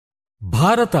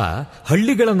ಭಾರತ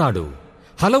ಹಳ್ಳಿಗಳ ನಾಡು,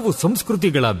 ಹಲವು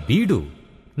ಸಂಸ್ಕೃತಿಗಳ ಬೀಡು.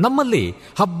 ನಮ್ಮಲ್ಲಿ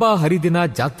ಹಬ್ಬ ಹರಿದಿನ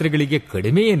ಜಾತ್ರೆಗಳಿಗೆ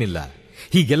ಕಡಿಮೆ ಏನಿಲ್ಲ.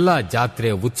 ಹೀಗೆಲ್ಲ ಜಾತ್ರೆ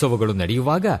ಉತ್ಸವಗಳು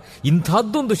ನಡೆಯುವಾಗ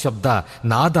ಇಂಥದ್ದೊಂದು ಶಬ್ದ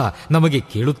ನಾದ ನಮಗೆ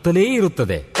ಕೇಳುತ್ತಲೇ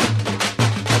ಇರುತ್ತದೆ.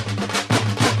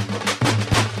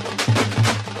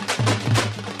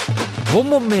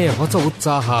 ಒಮ್ಮೊಮ್ಮೆ ಹೊಸ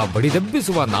ಉತ್ಸಾಹ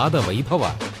ಬಡಿದೆಬ್ಬಿಸುವ ನಾದ ವೈಭವ.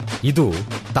 ಇದು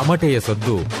ತಮಟೆಯ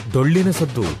ಸದ್ದು, ಡೊಳ್ಳಿನ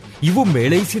ಸದ್ದು. ಇವು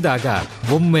ಮೇಳೈಸಿದಾಗ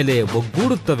ಒಮ್ಮೆಲೆ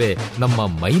ಒಗ್ಗೂಡುತ್ತವೆ ನಮ್ಮ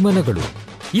ಮೈಮನಗಳು.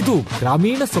 ಇದು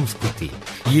ಗ್ರಾಮೀಣ ಸಂಸ್ಕೃತಿ.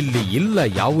 ಇಲ್ಲಿ ಇಲ್ಲ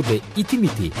ಯಾವುದೇ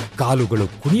ಇತಿಮಿತಿ. ಕಾಲುಗಳು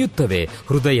ಕುಣಿಯುತ್ತವೆ,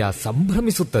 ಹೃದಯ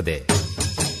ಸಂಭ್ರಮಿಸುತ್ತದೆ.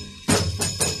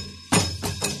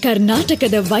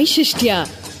 ಕರ್ನಾಟಕದ ವೈಶಿಷ್ಟ್ಯ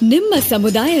ನಿಮ್ಮ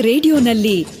ಸಮುದಾಯ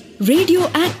ರೇಡಿಯೋನಲ್ಲಿ. Radio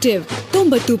active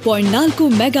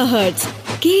 90.4 megahertz.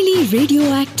 ಕೇಳಿ ರೇಡಿಯೋ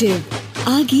ಆಕ್ಟಿವ್.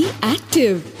 ಆಗಿ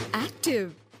ಆಕ್ಟಿವ್ ಆಕ್ಟಿವ್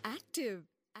ಆಕ್ಟಿವ್.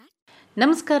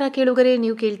 ನಮಸ್ಕಾರ ಕೇಳುಗರೆ,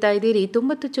 ನೀವು ಕೇಳ್ತಾ ಇದ್ದೀರಿ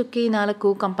 90.4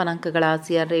 ಕಂಪನಾಂಕಗಳ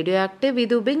ಸಿಆರ್ ರೇಡಿಯೋ ಆಕ್ಟಿವ್.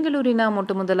 ಇದು ಬೆಂಗಳೂರಿನ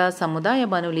ಮೊಟ್ಟಮೊದಲ ಸಮುದಾಯ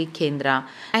ಬಾನುಲಿ ಕೇಂದ್ರ,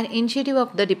 an initiative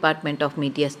of the department of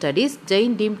media studies,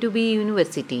 Jain deemed to be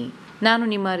university. ನಾನು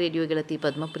ನಿಮ್ಮ ರೇಡಿಯೋ ಗೆಳತಿ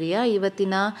ಪದ್ಮಪ್ರಿಯ.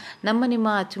 ಇವತ್ತಿನ ನಿಮ್ಮ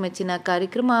ಅಚ್ಚುಮೆಚ್ಚಿನ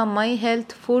ಕಾರ್ಯಕ್ರಮ my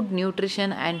health, food,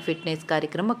 nutrition and fitness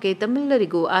ಕಾರ್ಯಕ್ರಮಕ್ಕೆ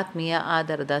ತಮ್ಮೆಲ್ಲರಿಗೂ ಆತ್ಮೀಯ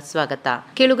ಆಧಾರದ ಸ್ವಾಗತ.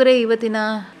 ಕೇಳುಗರೆ, ಇವತ್ತಿನ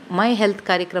ಮೈ ಹೆಲ್ತ್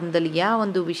ಕಾರ್ಯಕ್ರಮದಲ್ಲಿ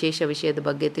ಯಾವೊಂದು ವಿಶೇಷ ವಿಷಯದ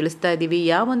ಬಗ್ಗೆ ತಿಳಿಸ್ತಾ ಇದ್ದೀವಿ,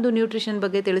 ಯಾವೊಂದು ನ್ಯೂಟ್ರಿಷನ್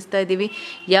ಬಗ್ಗೆ ತಿಳಿಸ್ತಾ ಇದ್ದೀವಿ,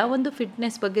 ಯಾವೊಂದು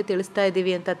ಫಿಟ್ನೆಸ್ ಬಗ್ಗೆ ತಿಳಿಸ್ತಾ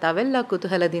ಇದ್ದೀವಿ ಅಂತ ತಾವೆಲ್ಲ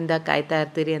ಕುತೂಹಲದಿಂದ ಕಾಯ್ತಾ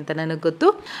ಇರ್ತೀರಿ ಅಂತ ನನಗೆ ಗೊತ್ತು.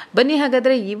 ಬನ್ನಿ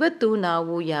ಹಾಗಾದರೆ ಇವತ್ತು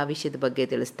ನಾವು ಯಾವ ವಿಷಯದ ಬಗ್ಗೆ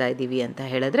ತಿಳಿಸ್ತಾ ಇದ್ದೀವಿ ಅಂತ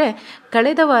ಹೇಳಿದ್ರೆ,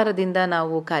 ಕಳೆದ ವಾರದಿಂದ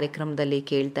ನಾವು ಕಾರ್ಯಕ್ರಮದಲ್ಲಿ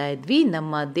ಕೇಳ್ತಾ ಇದ್ವಿ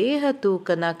ನಮ್ಮ ದೇಹ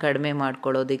ತೂಕನ ಕಡಿಮೆ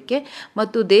ಮಾಡ್ಕೊಳ್ಳೋದಕ್ಕೆ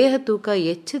ಮತ್ತು ದೇಹ ತೂಕ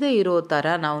ಹೆಚ್ಚದೇ ಇರೋ ಥರ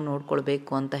ನಾವು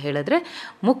ನೋಡ್ಕೊಳ್ಬೇಕು ಅಂತ ಹೇಳಿದ್ರೆ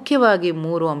ಮುಖ್ಯವಾಗಿ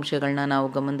 3 ಅಂಶಗಳನ್ನ ನಾವು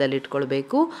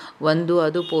ಗಮನದಲ್ಲಿಟ್ಕೊಳ್ಬೇಕು. ಒಂದು,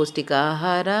 ಅದು ಪೌಷ್ಟಿಕ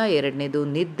ಆಹಾರ. 2ನೇದು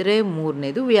ನಿದ್ರೆ.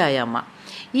 3ನೇದು ವ್ಯಾಯಾಮ.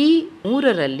 ಈ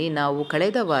 3ರಲ್ಲಿ ನಾವು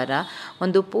ಕಳೆದ ವಾರ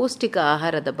ಒಂದು ಪೌಷ್ಟಿಕ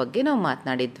ಆಹಾರದ ಬಗ್ಗೆ ನಾವು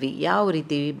ಮಾತನಾಡಿದ್ವಿ. ಯಾವ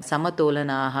ರೀತಿ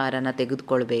ಸಮತೋಲನ ಆಹಾರನ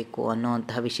ತೆಗೆದುಕೊಳ್ಬೇಕು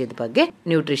ಅನ್ನೋಂತಹ ವಿಷಯದ ಬಗ್ಗೆ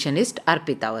ನ್ಯೂಟ್ರಿಷನಿಸ್ಟ್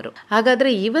ಅರ್ಪಿತಾ ಅವರು.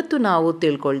 ಹಾಗಾದ್ರೆ ಇವತ್ತು ನಾವು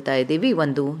ತಿಳ್ಕೊಳ್ತಾ ಇದ್ದೀವಿ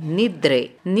ಒಂದು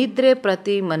ನಿದ್ರೆ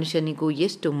ಪ್ರತಿ ಮನುಷ್ಯನಿಗೂ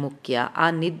ಎಷ್ಟು ಮುಖ್ಯ. ಆ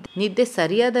ನಿದ್ದೆ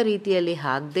ಸರಿಯಾದ ರೀತಿಯಲ್ಲಿ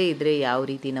ಆಗದೇ ಇದ್ರೆ ಯಾವ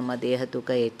ರೀತಿ ನಮ್ಮ ದೇಹ ತೂಕ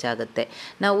ಹೆಚ್ಚಾಗುತ್ತೆ,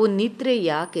 ನಾವು ನಿದ್ರೆ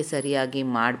ಯಾಕೆ ಸರಿಯಾಗಿ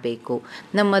ಮಾಡಬೇಕು,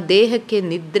 ನಮ್ಮ ದೇಹಕ್ಕೆ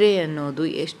ನಿದ್ರೆ ಅನ್ನೋದು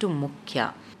ಎಷ್ಟು ಮುಖ್ಯ,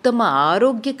 ಉತ್ತಮ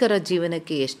ಆರೋಗ್ಯಕರ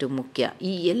ಜೀವನಕ್ಕೆ ಎಷ್ಟು ಮುಖ್ಯ,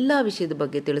 ಈ ಎಲ್ಲ ವಿಷಯದ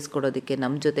ಬಗ್ಗೆ ತಿಳಿಸ್ಕೊಡೋದಕ್ಕೆ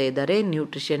ನಮ್ಮ ಜೊತೆ ಇದ್ದಾರೆ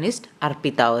ನ್ಯೂಟ್ರಿಷನಿಸ್ಟ್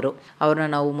ಅರ್ಪಿತಾ ಅವರು. ಅವ್ರನ್ನ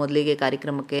ನಾವು ಮೊದಲಿಗೆ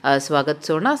ಕಾರ್ಯಕ್ರಮಕ್ಕೆ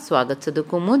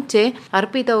ಸ್ವಾಗತಿಸೋದಕ್ಕೂ ಮುಂಚೆ,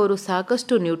 ಅರ್ಪಿತಾ ಅವರು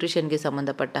ಸಾಕಷ್ಟು ನ್ಯೂಟ್ರಿಷನ್ಗೆ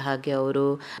ಸಂಬಂಧಪಟ್ಟ ಹಾಗೆ ಅವರು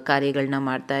ಕಾರ್ಯಗಳನ್ನ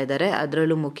ಮಾಡ್ತಾ ಇದ್ದಾರೆ.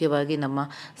 ಅದರಲ್ಲೂ ಮುಖ್ಯವಾಗಿ ನಮ್ಮ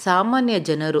ಸಾಮಾನ್ಯ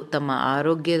ಜನರು ತಮ್ಮ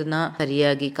ಆರೋಗ್ಯನ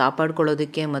ಸರಿಯಾಗಿ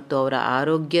ಕಾಪಾಡ್ಕೊಳ್ಳೋದಕ್ಕೆ ಮತ್ತು ಅವರ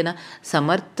ಆರೋಗ್ಯನ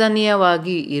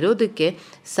ಸಮರ್ಥನೀಯವಾಗಿ ಇರೋದಕ್ಕೆ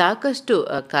ಸಾಕಷ್ಟು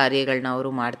ಕಾರ್ಯಗಳನ್ನ ಅವರು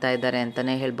ಮಾಡ್ತಾ ಇದ್ದಾರೆ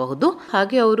ಅಂತಲೇ ಹೇಳಬಹುದು.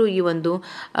 ಹಾಗೆ ಅವರು ಈ ಒಂದು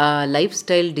ಲೈಫ್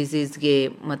ಸ್ಟೈಲ್ ಡಿಸೀಸ್ಗೆ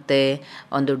ಮತ್ತು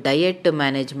ಒಂದು ಡಯಟ್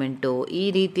ಮ್ಯಾನೇಜ್ಮೆಂಟು, ಈ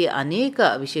ರೀತಿ ಅನೇಕ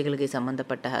ವಿಷಯಗಳಿಗೆ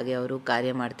ಸಂಬಂಧಪಟ್ಟ ಹಾಗೆ ಅವರು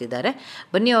ಕಾರ್ಯ ಮಾಡ್ತಿದ್ದಾರೆ.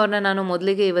 ಬನ್ನಿ, ಅವ್ರನ್ನ ನಾನು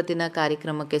ಮೊದಲಿಗೆ ಇವತ್ತಿನ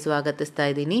ಕಾರ್ಯಕ್ರಮಕ್ಕೆ ಸ್ವಾಗತಿಸ್ತಾ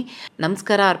ಇದ್ದೀನಿ.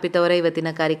 ನಮಸ್ಕಾರ ಅರ್ಪಿತಾ ಅವರೇ,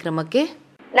 ಇವತ್ತಿನ ಕಾರ್ಯಕ್ರಮಕ್ಕೆ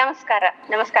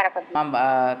ನಮಸ್ಕಾರ ಪದ್ಮ.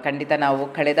 ಖಂಡಿತ ನಾವು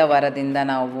ಕಳೆದ ವಾರದಿಂದ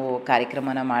ನಾವು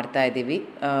ಕಾರ್ಯಕ್ರಮನ ಮಾಡ್ತಾ ಇದ್ದೀವಿ.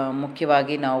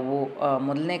 ಮುಖ್ಯವಾಗಿ ನಾವು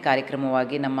ಮೊದಲನೇ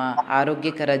ಕಾರ್ಯಕ್ರಮವಾಗಿ ನಮ್ಮ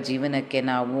ಆರೋಗ್ಯಕರ ಜೀವನಕ್ಕೆ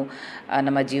ನಾವು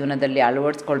ನಮ್ಮ ಜೀವನದಲ್ಲಿ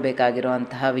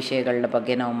ಅಳವಡಿಸ್ಕೊಳ್ಬೇಕಾಗಿರುವಂತಹ ವಿಷಯಗಳ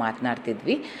ಬಗ್ಗೆ ನಾವು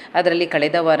ಮಾತನಾಡ್ತಿದ್ವಿ. ಅದರಲ್ಲಿ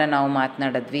ಕಳೆದ ವಾರ ನಾವು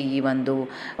ಮಾತನಾಡಿದ್ವಿ ಈ ಒಂದು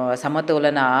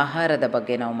ಸಮತೋಲನ ಆಹಾರದ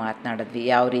ಬಗ್ಗೆ ನಾವು ಮಾತನಾಡಿದ್ವಿ,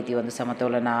 ಯಾವ ರೀತಿ ಒಂದು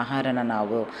ಸಮತೋಲನ ಆಹಾರನ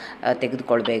ನಾವು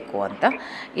ತೆಗೆದುಕೊಳ್ಬೇಕು ಅಂತ.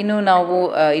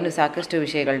 ಇನ್ನು ಸಾಕಷ್ಟು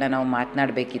ವಿಷಯಗಳನ್ನ ನಾವು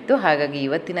ಮಾತನಾಡಬೇಕಿತ್ತು. ಹಾಗಾಗಿ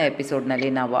ಇವತ್ತಿನ ಎಪಿಸೋಡ್ನಲ್ಲಿ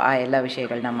ನಾವು ಆ ಎಲ್ಲ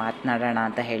ವಿಷಯಗಳನ್ನ ಮಾತನಾಡೋಣ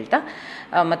ಅಂತ ಹೇಳ್ತಾ,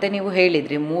 ಮತ್ತು ನೀವು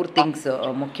ಹೇಳಿದ್ರಿ 3 ಥಿಂಗ್ಸ್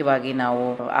ಮುಖ್ಯವಾಗಿ ನಾವು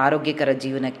ಆರೋಗ್ಯಕರ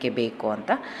ಜೀವನಕ್ಕೆ ಬೇಕು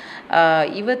ಅಂತ.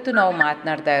 ಇವತ್ತು ನಾವು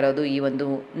ಮಾತನಾಡ್ತಾ ಇರೋದು ಈ ಒಂದು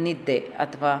ನಿದ್ದೆ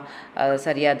ಅಥವಾ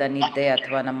ಸರಿಯಾದ ನಿದ್ದೆ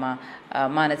ಅಥವಾ ನಮ್ಮ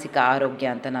ಮಾನಸಿಕ ಆರೋಗ್ಯ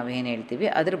ಅಂತ ನಾವೇನು ಹೇಳ್ತೀವಿ,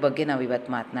 ಅದ್ರ ಬಗ್ಗೆ ನಾವು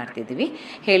ಇವತ್ತು ಮಾತನಾಡ್ತಿದ್ದೀವಿ.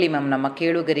 ಹೇಳಿ ಮ್ಯಾಮ್, ನಮ್ಮ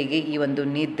ಕೇಳುಗರಿಗೆ ಈ ಒಂದು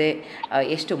ನಿದ್ದೆ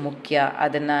ಎಷ್ಟು ಮುಖ್ಯ,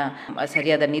 ಅದನ್ನು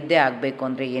ಸರಿಯಾದ ನಿದ್ದೆ ಆಗಬೇಕು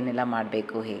ಅಂದರೆ ಏನೆಲ್ಲ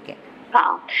ಮಾಡಬೇಕು, ಹೇಗೆ?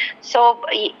 ಸೊ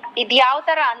ಇದ್ ಯಾವ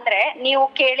ತರ ಅಂದ್ರೆ, ನೀವು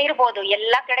ಕೇಳಿರ್ಬೋದು,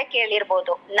 ಎಲ್ಲಾ ಕಡೆ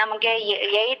ಕೇಳಿರ್ಬೋದು, ನಮ್ಗೆ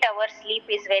 8 hours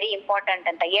sleep is very important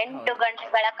ಅಂತ. 8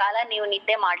 ಗಂಟೆಗಳ ಕಾಲ ನೀವು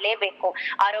ನಿದ್ದೆ ಮಾಡ್ಲೇಬೇಕು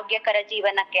ಆರೋಗ್ಯಕರ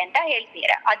ಜೀವನಕ್ಕೆ ಅಂತ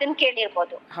ಹೇಳ್ತೀರಾ. ಅದನ್ನ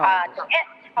ಕೇಳಿರ್ಬೋದು.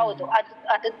 ಹೌದು, ಅದು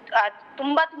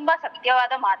ತುಂಬಾ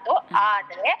ಸತ್ಯವಾದ ಮಾತು.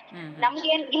 ಆದ್ರೆ ನಮ್ಗೆ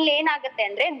ಇಲ್ಲೇನಾಗುತ್ತೆ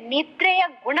ಅಂದ್ರೆ ನಿದ್ರೆಯ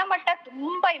ಗುಣಮಟ್ಟ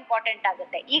ತುಂಬಾ ಇಂಪಾರ್ಟೆಂಟ್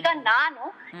ಆಗುತ್ತೆ. ಈಗ ನಾನು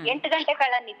 8 ಗಂಟೆ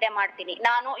ಕಾಲ ನಿದ್ದೆ ಮಾಡ್ತೀನಿ,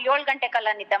 ನಾನು 7 ಗಂಟೆ ಕಾಲ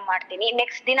ನಿದ್ದೆ ಮಾಡ್ತೀನಿ.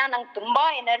 ನೆಕ್ಸ್ಟ್ ದಿನ ನಂಗೆ ತುಂಬಾ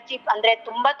ಎನರ್ಜಿ, ಅಂದ್ರೆ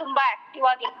ತುಂಬಾ ಆಕ್ಟಿವ್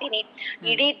ಆಗಿರ್ತೀನಿ.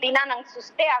 ಇಡೀ ದಿನ ನಂಗೆ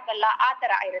ಸುಸ್ತೇ ಆಗಲ್ಲ, ಆ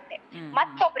ತರ ಇರುತ್ತೆ.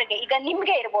 ಮತ್ತೊಬ್ರಿಗೆ, ಈಗ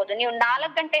ನಿಮ್ಗೆ ಇರ್ಬೋದು, ನೀವು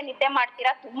 4 ಗಂಟೆ ನಿದ್ದೆ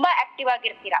ಮಾಡ್ತೀರಾ, ತುಂಬಾ ಆಕ್ಟಿವ್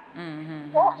ಆಗಿರ್ತೀರಾ.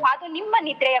 ಅದು ನಿಮ್ಮ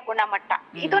ನಿದ್ರೆಯ ಗುಣಮಟ್ಟ,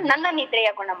 ಇದು ನನ್ನ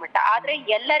ನಿದ್ರೆಯ ಗುಣಮಟ್ಟ. ಆದ್ರೆ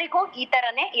ಎಲ್ಲರಿಗೂ ಈ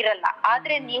ತರನೇ ಇರಲ್ಲ.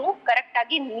 ಆದ್ರೆ ನೀವು ಕರೆಕ್ಟ್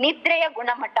ಆಗಿ ನಿದ್ರೆಯ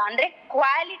ಗುಣಮಟ್ಟ ಅಂದ್ರೆ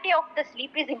quality of the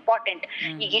sleep is important.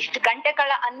 ಈಗ ಇಷ್ಟು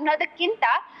ಗಂಟೆಗಳ ಅನ್ನೋದಕ್ಕಿಂತ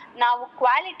ನಾವು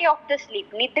ಕ್ವಾಲಿಟಿ ಆಫ್ ದ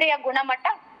ಸ್ಲೀಪ್, ನಿದ್ರೆಯ ಗುಣಮಟ್ಟ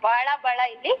ಬಹಳ ಬಹಳ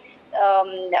ಇಲ್ಲಿ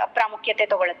ಪ್ರಾಮುಖ್ಯತೆ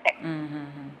ತಗೊಳುತ್ತೆ.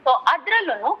 ಸೊ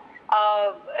ಅದ್ರಲ್ಲೂ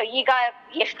ಈಗ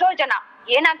ಎಷ್ಟೋ ಜನ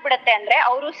ಏನಾಗ್ಬಿಡತ್ತೆ ಅಂದ್ರೆ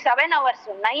ಅವರು 7 hours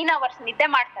 9 hours ನಿದ್ದೆ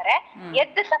ಮಾಡ್ತಾರೆ.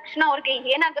 ಎದ್ದ ತಕ್ಷಣ ಅವ್ರಿಗೆ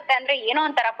ಏನಾಗುತ್ತೆ ಅಂದ್ರೆ ಏನೋ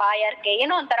ಒಂಥರ ಬಾಯಾರಿಕೆ,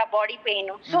 ಏನೋ ಒಂಥರ ಬಾಡಿ ಪೇನ್,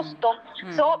 ಸುಸ್ತು.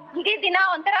 ಸೊ ಇಡೀ ದಿನ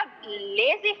ಒಂಥರ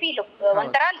ಲೇಜಿ ಫೀಲ್,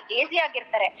 ಒಂಥರ ಲೇಜಿ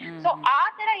ಆಗಿರ್ತಾರೆ. ಸೊ ಆ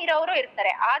ತರ ಇರೋರು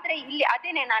ಇರ್ತಾರೆ. ಆದ್ರೆ ಇಲ್ಲಿ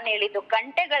ಅದೇನೆ ನಾನು ಹೇಳಿದ್ದು,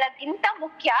 ಗಂಟೆಗಳಕ್ಕಿಂತ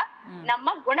ಮುಖ್ಯ ನಮ್ಮ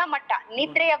ಗುಣಮಟ್ಟ,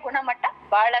 ನಿದ್ರೆಯ ಗುಣಮಟ್ಟ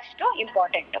ಬಹಳಷ್ಟು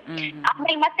ಇಂಪಾರ್ಟೆಂಟ್.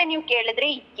 ಆಮೇಲೆ ಮತ್ತೆ ನೀವು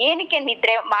ಕೇಳಿದ್ರಿ ಏನಕ್ಕೆ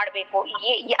ನಿದ್ರೆ ಮಾಡ್ಬೇಕು,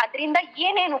 ಅದರಿಂದ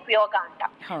ಏನೇನು ಉಪಯೋಗ ಅಂತ.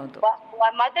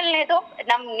 ಮೊದಲನೇದು,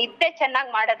 ನಮ್ ನಿದ್ದೆ ಚೆನ್ನಾಗ್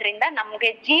ಮಾಡೋದ್ರಿಂದ ನಮ್ಗೆ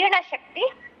ಜೀರ್ಣ ಶಕ್ತಿ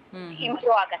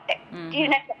ಇಂಪ್ರೂವ್ ಆಗತ್ತೆ.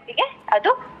 ಜೀರ್ಣ ಶಕ್ತಿಗೆ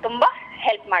ಅದು ತುಂಬಾ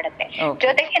ಹೆಲ್ಪ್ ಮಾಡುತ್ತೆ.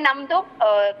 ಜೊತೆಗೆ ನಮ್ದು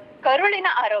ಕರುಳಿನ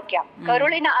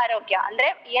ಆರೋಗ್ಯ ಅಂದ್ರೆ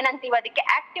ಏನಂತೀವಿ ಅದಕ್ಕೆ,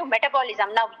 ಆಕ್ಟಿವ್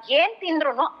ಮೆಟಬಾಲಿಸಮ್. ನಾವ್ ಏನ್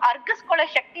ತಿಂದ್ರು ಅರ್ಗಿಸ್ಕೊಳ್ಳೋ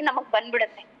ಶಕ್ತಿ ನಮಗ್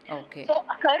ಬಂದ್ಬಿಡುತ್ತೆ. ಸೊ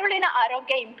ಕರುಳಿನ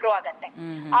ಆರೋಗ್ಯ ಇಂಪ್ರೂವ್ ಆಗತ್ತೆ.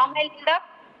 ಆಮೇಲಿಂದ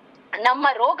ನಮ್ಮ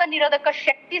ರೋಗ ನಿರೋಧಕ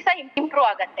ಶಕ್ತಿ ಸಹ ಇಂಪ್ರೂವ್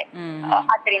ಆಗತ್ತೆ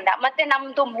ಅದ್ರಿಂದ. ಮತ್ತೆ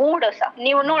ನಮ್ದು ಮೂಡ್ ಸಹ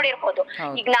ನೀವು ನೋಡಿರ್ಬೋದು,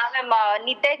 ಈಗ ನಾವೇ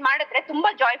ನಿದ್ದೆ ಮಾಡಿದ್ರೆ ತುಂಬಾ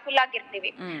ಜಾಯ್ಫುಲ್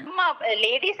ಆಗಿರ್ತೀವಿ. ನಮ್ಮ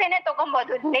ಲೇಡೀಸ್ ಏನೇ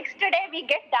ತಗೊಂಬೋದು, next day we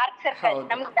get dark circle,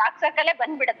 ನಮ್ಗೆ ಡಾರ್ಕ್ ಸರ್ಕಲ್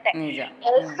ಬಂದ್ಬಿಡತ್ತೆ.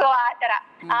 ಸೊ ಆತರ.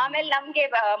 ಆಮೇಲೆ ನಮ್ಗೆ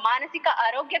ಮಾನಸಿಕ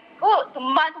ಆರೋಗ್ಯಕ್ಕೂ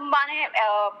ತುಂಬಾನೇ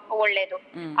ಒಳ್ಳೇದು.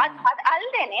 ಅದ್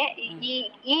ಅಲ್ದೇನೆ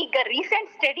ಈಗ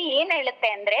ರೀಸೆಂಟ್ ಸ್ಟಡಿ ಏನ್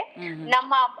ಹೇಳುತ್ತೆ ಅಂದ್ರೆ,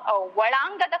 ನಮ್ಮ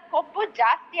ಒಳಾಂಗದ ಕೊಬ್ಬು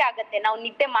ಜಾಸ್ತಿ ಆಗತ್ತೆ ನಾವು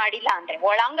ನಿದ್ದೆ ಮಾಡಿಲ್ಲ ಅಂದ್ರೆ.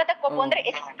 ಒಳಾಂಗದ ಕೊಬ್ಬು ಅಂದ್ರೆ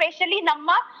ಎಸ್ಪೆಷಲಿ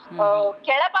ನಮ್ಮ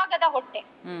ಕೆಳಭಾಗದ ಹೊಟ್ಟೆ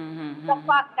ದಪ್ಪ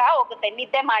ಆಗ್ತಾ ಹೋಗುತ್ತೆ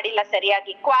ನಿದ್ದೆ ಮಾಡಿಲ್ಲ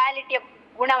ಸರಿಯಾಗಿ. ಕ್ವಾಲಿಟಿಯ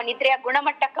ನಿದ್ರೆಯ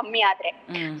ಗುಣಮಟ್ಟ ಕಮ್ಮಿ ಆದ್ರೆ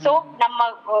ಸೊ ನಮ್ಮ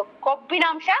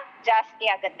ಕೊಬ್ಬಿನಾಂಶ ಜಾಸ್ತಿ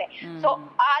ಆಗತ್ತೆ. ಸೊ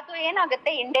ಅದು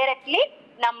ಏನಾಗುತ್ತೆ, ಇಂಡೈರೆಕ್ಟ್ಲಿ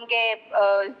ನಮ್ಗೆ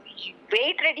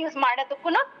ವೆಯ್ಟ್ ರೆಡ್ಯೂಸ್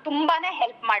ಮಾಡೋದಕ್ಕೂ ತುಂಬಾನೇ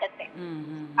ಹೆಲ್ಪ್ ಮಾಡುತ್ತೆ.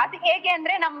 ಅದು ಹೇಗೆ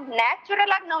ಅಂದ್ರೆ, ನಮ್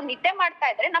ನ್ಯಾಚುರಲ್ ಆಗಿ ನಾವು ನಿದ್ದೆ ಮಾಡ್ತಾ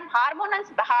ಇದ್ರೆ ನಮ್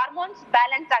ಹಾರ್ಮೋನ್ಸ್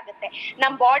ಬ್ಯಾಲೆನ್ಸ್ ಆಗುತ್ತೆ.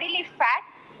 ನಮ್ ಬಾಡಿಲಿ ಫ್ಯಾಟ್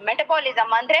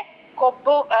ಮೆಟಬಾಲಿಸಮ್ ಅಂದ್ರೆ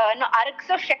ಕೊಬ್ಬು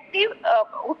ಅರಗಿಸೋ ಶಕ್ತಿ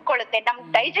ಉಟ್ಕೊಳ್ಳುತ್ತೆ. ನಮ್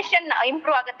ಡೈಜೆಷನ್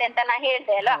ಇಂಪ್ರೂವ್ ಆಗುತ್ತೆ ಅಂತ ನಾ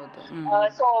ಹೇಳ್ದೆ ಅಲ್ಲ.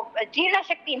 ಸೊ ಜೀರ್ಣ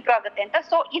ಶಕ್ತಿ ಇಂಪ್ರೂವ್ ಆಗುತ್ತೆ ಅಂತ.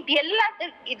 ಸೊ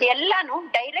ಇದೆಲ್ಲಾನು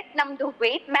ಡೈರೆಕ್ಟ್ ನಮ್ದು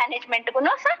ವೆಯ್ಟ್ ಮ್ಯಾನೇಜ್ಮೆಂಟ್ಗೂ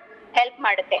ಸಹ ಹೆಲ್ಪ್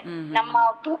ಮಾಡುತ್ತೆ. ನಮ್ಮ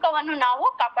ತೂಕವನ್ನು ನಾವು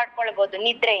ಕಾಪಾಡ್ಕೊಳ್ಬಹುದು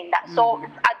ನಿದ್ರೆಯಿಂದ. So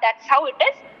that's how it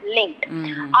is linked.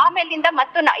 ಆಮೇಲಿಂದ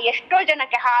ಮತ್ತು ಎಷ್ಟೋ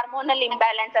ಜನಕ್ಕೆ ಹಾರ್ಮೋನಲ್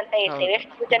ಇಂಬ್ಯಾಲೆನ್ಸ್ ಅಂತ ಹೇಳ್ತೇವೆ.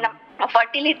 ಎಷ್ಟೋ ಜನ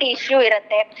ಫರ್ಟಿಲಿಟಿ ಇಶ್ಯೂ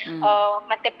ಇರುತ್ತೆ,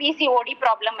 ಮತ್ತೆ PCOD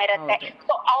ಪ್ರಾಬ್ಲಮ್ ಇರುತ್ತೆ.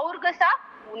 ಸೊ ಅವ್ರಿಗೂ ಸಹ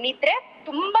ನಿದ್ರೆ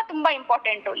ತುಂಬಾ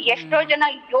ಇಂಪಾರ್ಟೆಂಟ್. ಎಷ್ಟೋ ಜನ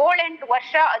 7-8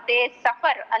 ವರ್ಷ ಅದೇ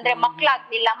ಸಫರ್ ಅಂದ್ರೆ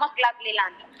ಮಕ್ಳಾಗ್ಲಿಲ್ಲ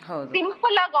ಅಂತ.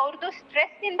 ಸಿಂಪಲ್ ಆಗಿ ಅವ್ರದ್ದು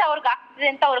ಸ್ಟ್ರೆಸ್ ಇಂದ ಅವ್ರಿಗೆ ಆಗ್ತಿದೆ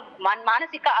ಅಂತ, ಅವ್ರಿಗೆ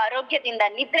ಮಾನಸಿಕ ಆರೋಗ್ಯದಿಂದ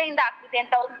ನಿದ್ರೆಯಿಂದ ಆಗ್ತಿದೆ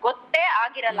ಅಂತ ಅವ್ರಿಗೆ ಗೊತ್ತೇ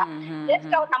ಆಗಿರಲ್ಲ.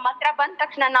 ಜಸ್ಟ್ ಅವ್ರು ನಮ್ಮ ಹತ್ರ ಬಂದ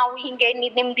ತಕ್ಷಣ ನಾವು ಹಿಂಗೆ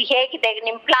ನಿಮ್ದು ಹೇಗಿದೆ,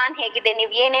 ನಿಮ್ ಪ್ಲಾನ್ ಹೇಗಿದೆ,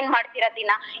 ನೀವ್ ಏನೇನ್ ಮಾಡ್ತೀರಾ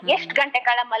ದಿನ, ಎಷ್ಟ್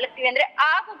ಗಂಟೆಗಳ ಮಲಗ್ತೀವಿ ಅಂದ್ರೆ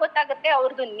ಆಗ ಗೊತ್ತಾಗುತ್ತೆ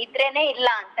ಅವ್ರದ್ದು ನಿದ್ರೆನೇ ಇಲ್ಲ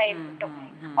ಅಂತ ಹೇಳ್ಬಿಟ್ಟು.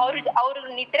 ಅವ್ರ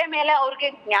ನಿದ್ರೆ ಮೇಲೆ ಅವ್ರಿಗೆ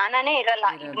ಜ್ಞಾನನೇ ಇರಲ್ಲ.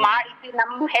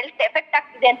 ನಮ್ ಹೆಲ್ತ್ ಎಫೆಕ್ಟ್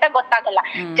ಆಗ್ತಿದೆ ಅಂತ ಗೊತ್ತಾಗಲ್ಲ.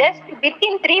 ಜಸ್ಟ್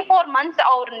ವಿತಿನ್ 3-4 months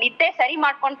ಅವ್ರ ನಿದ್ದೆ ಸರಿ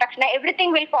ಮಾಡ್ಕೊಂಡ ತಕ್ಷಣ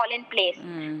everything will fall in place.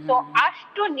 So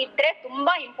ಅಷ್ಟು ನಿದ್ರೆ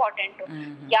ತುಂಬಾ ಇಂಪಾರ್ಟೆಂಟ್.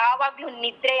 ಯಾವಾಗ್ಲೂ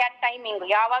ನಿದ್ರೆಯ ಟೈಮಿಂಗ್,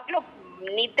 ಯಾವಾಗ್ಲೂ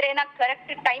ನಿದ್ರೆನ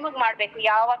ಕರೆಕ್ಟ್ ಟೈಮಿಗೆ ಮಾಡ್ಬೇಕು.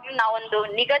 ಯಾವಾಗ್ಲೂ ನಾವೊಂದು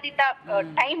ನಿಗದಿತ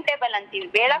ಟೈಮ್ ಟೇಬಲ್ ಅಂತೀವಿ,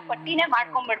 ವೇಳಾಪಟ್ಟಿನೇ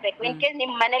ಮಾಡ್ಕೊಂಡ್ಬಿಡ್ಬೇಕು. ಇನ್ ಕೇಸ್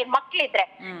ನಿಮ್ ಮನೇಲಿ ಮಕ್ಳಿದ್ರೆ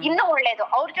ಇನ್ನೂ ಒಳ್ಳೇದು,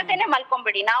 ಅವ್ರ ಜೊತೆನೆ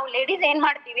ಮಲ್ಕೊಂಡ್ಬಿಡಿ. ನಾವು ಲೇಡೀಸ್ ಏನ್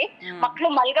ಮಾಡ್ತೀವಿ, ಮಕ್ಳು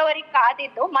ಮಲ್ಗೋವರೆಗೆ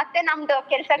ಕಾದಿದ್ದು ಮತ್ತೆ ನಮ್ದು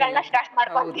ಕೆಲ್ಸಗಳನ್ನ ಸ್ಟಾರ್ಟ್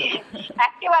ಮಾಡ್ಕೊಂತೀವಿ,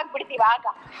 ಆಕ್ಟಿವ್ ಆಗ್ಬಿಡ್ತೀವಿ ಆಗ.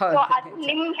 ಸೊ ಅದು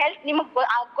ನಿಮ್ ಹೆಲ್ತ್ ನಿಮಗ್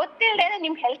ಗೊತ್ತಿಲ್ಲದೆ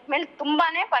ನಿಮ್ ಹೆಲ್ತ್ ಮೇಲೆ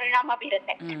ತುಂಬಾನೇ ಪರಿಣಾಮ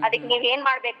ಬೀರುತ್ತೆ. ಅದಕ್ಕೆ ನೀವ್ ಏನ್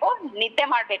ಮಾಡ್ಬೇಕು, ನಿದ್ದೆ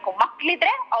ಮಾಡ್ಬೇಕು.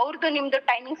 ಮಕ್ಳಿದ್ರೆ ಅವ್ರದ್ದು ನಿಮ್ದು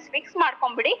ಟೈಮಿಂಗ್ಸ್ ಫಿಕ್ಸ್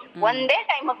ಮಾಡ್ಕೊಂಡ್ಬಿಡಿ, ಒಂದೇ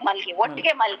ಟೈಮಿಗೆ ಮಲ್ಗಿ,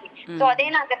 ಒಟ್ಟಿಗೆ ಮಲ್ಗಿ. ಸೊ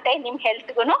ಅದೇನಾಗುತ್ತೆ ನಿಮ್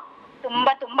ಹೆಲ್ತ್ಗೂ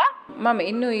ತುಂಬಾ ಮ್ಯಾಮ್.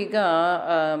 ಇನ್ನು ಈಗ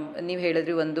ನೀವು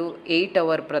ಹೇಳಿದ್ರಿ ಒಂದು 8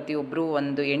 hour ಪ್ರತಿಯೊಬ್ಬರು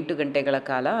ಒಂದು 8 ಗಂಟೆಗಳ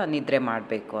ಕಾಲ ನಿದ್ರೆ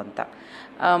ಮಾಡಬೇಕು ಅಂತ.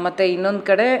 ಮತ್ತು ಇನ್ನೊಂದು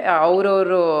ಕಡೆ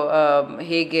ಅವರವರು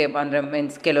ಹೇಗೆ ಅಂದರೆ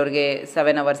ಮೀನ್ಸ್ ಕೆಲವ್ರಿಗೆ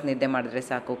 7 hours ನಿದ್ದೆ ಮಾಡಿದ್ರೆ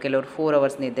ಸಾಕು, ಕೆಲವ್ರು 4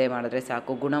 hours ನಿದ್ದೆ ಮಾಡಿದ್ರೆ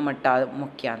ಸಾಕು, ಗುಣಮಟ್ಟ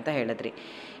ಮುಖ್ಯ ಅಂತ ಹೇಳಿದ್ರಿ.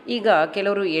 ಈಗ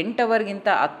ಕೆಲವರು 8 hourಗಿಂತ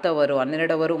 10 hour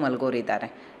 12 hour ಮಲ್ಗೋರಿದ್ದಾರೆ,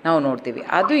 ನಾವು ನೋಡ್ತೀವಿ.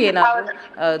 ಅದು ಏನಾದರೂ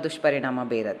ದುಷ್ಪರಿಣಾಮ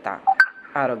ಬೀರುತ್ತಾ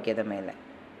ಆರೋಗ್ಯದ ಮೇಲೆ?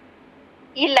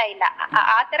 ಇಲ್ಲ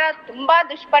ಆತರ ತುಂಬಾ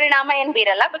ದುಷ್ಪರಿಣಾಮ ಏನ್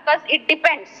ಬೀರಲ್ಲ. Because it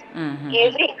depends.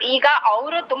 ಈಗ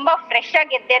ಅವರು ತುಂಬಾ ಫ್ರೆಶ್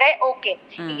ಆಗಿ ಎದ್ದರೆ ಓಕೆ.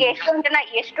 ಈಗ ಎಷ್ಟೊಂದ್ ಜನ,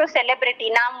 ಎಷ್ಟು ಸೆಲೆಬ್ರಿಟಿ,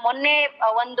 ನಾ ಮೊನ್ನೆ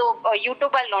ಒಂದು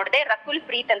ಯೂಟ್ಯೂಬ್ ಅಲ್ಲಿ ನೋಡಿದೆ, ರಕುಲ್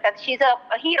ಪ್ರೀತ್ ಅಂತ, she is a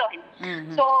heroine.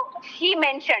 So she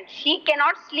mention she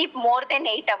cannot sleep more than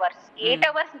 8 hours. 8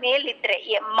 hours ಮೇಲಿದ್ರೆ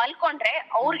ಮಲ್ಕೊಂಡ್ರೆ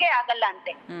ಅವ್ರಿಗೆ ಆಗಲ್ಲ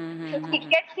ಅಂತೆ.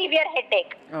 ಗೆಟ್ ಸಿವಿಯರ್ ಹೆಡ್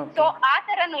ಏಕ್. ಸೊ ಆ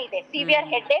ತರನು ಇದೆ. ಸಿವಿಯರ್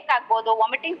ಹೆಡ್ ಏಕ್ ಆಗ್ಬೋದು,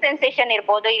 ವಾಮಿಟಿಂಗ್ ಸೆನ್ಸೇಷನ್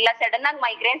ಇರ್ಬೋದು, ಇಲ್ಲ ಸಡನ್ ಆಗಿ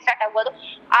ಮೈಗ್ರೇನ್ ಸ್ಟಾರ್ಟ್ ಆಗ್ಬೋದು.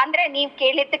 ಅಂದ್ರೆ ನೀವ್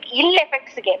ಕೇಳಿದ್ದಕ್ಕೆ ಇಲ್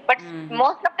ಎಫೆಕ್ಟ್ಸ್ ಗೆ. But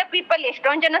most of the people,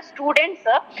 ಎಷ್ಟೊಂದ್ ಜನ ಸ್ಟೂಡೆಂಟ್ಸ್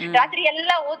ರಾತ್ರಿ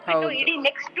ಎಲ್ಲ ಓದ್ಬಿಟ್ಟು ಇಡೀ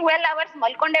ನೆಕ್ಸ್ಟ್ 12 hours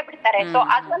ಮಲ್ಕೊಂಡೇ ಬಿಡ್ತಾರೆ. ಸೊ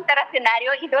ಅದೊಂಥರ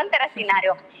ಸಿನಾರಿಯೋ, ಇದೊಂಥರ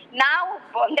ಸಿನಾರಿಯೋ. ನಾವು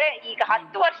ಅಂದ್ರೆ ಈಗ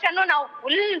 10 ವರ್ಷನೂ ನಾವು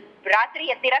ಫುಲ್ ರಾತ್ರಿ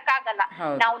ಎದ್ದಿರಕ್ಕಾಗಲ್ಲ.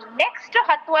 ನಾವು ನೆಕ್ಸ್ಟ್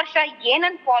 10 ವರ್ಷ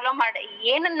ಏನನ್ ಫಾಲೋ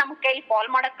ಏನನ್ ನಮ್ ಕೈಲಿ ಫಾಲೋ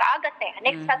ಮಾಡಕ್ ಆಗತ್ತೆ,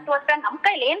 ನೆಕ್ಸ್ಟ್ 10 ವರ್ಷ ನಮ್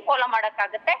ಕೈಲಿ ಏನ್ ಫಾಲೋ ಮಾಡಕ್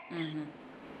ಆಗತ್ತೆ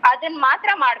ಅದನ್ ಮಾತ್ರ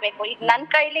ಮಾಡ್ಬೇಕು. ಈಗ ನನ್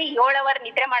ಕೈಲಿ 7 hour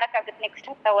ನಿದ್ರೆ ಮಾಡಕ್ ಆಗುತ್ತೆ, ನೆಕ್ಸ್ಟ್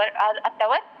 10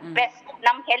 hour ಬೆಸ್ಟ್.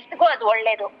 ನಮ್ ಹೆಲ್ತ್ಗೂ ಅದು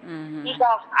ಒಳ್ಳೇದು. ಈಗ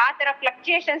ಆತರ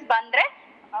ಫ್ಲಕ್ಚುಯೇಷನ್ಸ್ ಬಂದ್ರೆ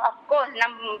ಅಫ್ಕೋರ್ಸ್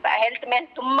ನಮ್ ಹೆಲ್ತ್ ಮೇಲೆ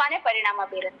ತುಂಬಾನೇ ಪರಿಣಾಮ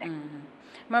ಬೀರುತ್ತೆ.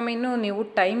 ಮ್ಯಾಮ್, ಇನ್ನು ನೀವು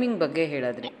ಟೈಮಿಂಗ್ ಬಗ್ಗೆ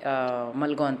ಹೇಳಿದ್ರಿ,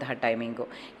 ಮಲಗುವಂತಹ ಟೈಮಿಂಗು.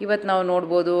 ಇವತ್ತು ನಾವು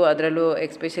ನೋಡ್ಬೋದು, ಅದರಲ್ಲೂ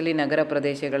ಎಸ್ಪೆಷಲಿ ನಗರ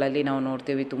ಪ್ರದೇಶಗಳಲ್ಲಿ ನಾವು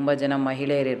ನೋಡ್ತೀವಿ, ತುಂಬ ಜನ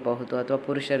ಮಹಿಳೆಯರಿರಬಹುದು ಅಥವಾ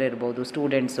ಪುರುಷರಿರ್ಬೋದು,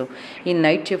 ಸ್ಟೂಡೆಂಟ್ಸು ಈ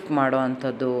ನೈಟ್ ಶಿಫ್ಟ್ ಮಾಡೋ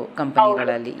ಅಂಥದ್ದು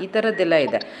ಕಂಪನಿಗಳಲ್ಲಿ ಈ ಥರದ್ದೆಲ್ಲ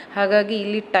ಇದೆ. ಹಾಗಾಗಿ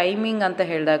ಇಲ್ಲಿ ಟೈಮಿಂಗ್ ಅಂತ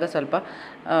ಹೇಳಿದಾಗ ಸ್ವಲ್ಪ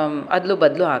ಅದಲು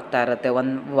ಬದಲು ಆಗ್ತಾ ಇರುತ್ತೆ.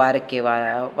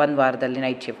 ಒಂದು ವಾರದಲ್ಲಿ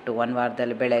ನೈಟ್ ಶಿಫ್ಟು, ಒಂದು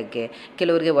ವಾರದಲ್ಲಿ ಬೆಳಗ್ಗೆ,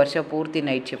 ಕೆಲವರಿಗೆ ವರ್ಷ ಪೂರ್ತಿ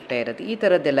ನೈಟ್ ಶಿಫ್ಟೇ ಇರುತ್ತೆ. ಈ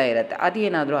ಥರದ್ದೆಲ್ಲ ಇರುತ್ತೆ.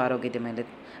 ಅದೇನಾದರೂ ಆರೋಗ್ಯದ ಮೇಲೆ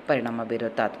ಪರಿಣಾಮ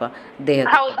ಬೀರುತ್ತಾ ಅಥವಾ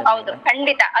ದೇಹದ? ಹೌದು,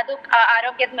 ಖಂಡಿತ ಅದು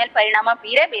ಆರೋಗ್ಯದ ಮೇಲೆ ಪರಿಣಾಮ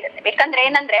ಬೀರುತ್ತೆ. ಬೇಕಂದ್ರೆ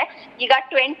ಏನಂದ್ರೆ ಈಗ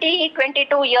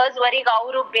 20-22 years ವರೆಗೆ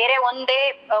ಅವರು ಬೇರೆ ಒಂದೇ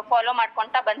ಫಾಲೋ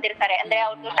ಮಾಡ್ಕೊಂತ ಬಂದಿರ್ತಾರೆ. ಅಂದ್ರೆ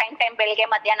ಅವ್ರದ್ದು ಟೈಮ್ ಬೆಳಿಗ್ಗೆ,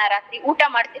 ಮಧ್ಯಾಹ್ನ, ರಾತ್ರಿ ಊಟ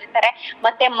ಮಾಡ್ತಿರ್ತಾರೆ,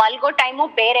 ಮತ್ತೆ ಮಲ್ಗೋ ಟೈಮು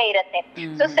ಬೇರೆ ಇರುತ್ತೆ.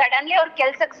 ಸೊ ಸಡನ್ಲಿ ಅವ್ರ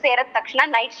ಕೆಲ್ಸಕ್ಕೆ ಸೇರಿದ ತಕ್ಷಣ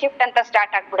ನೈಟ್ ಶಿಫ್ಟ್ ಅಂತ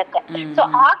ಸ್ಟಾರ್ಟ್ ಆಗ್ಬಿಡುತ್ತೆ. ಸೊ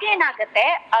ಆಗೇನಾಗತ್ತೆ,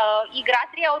 ಈಗ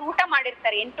ರಾತ್ರಿ ಅವ್ರು ಊಟ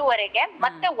ಮಾಡಿರ್ತಾರೆ 8:00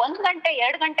 ಮತ್ತೆ 1 ಗಂಟೆ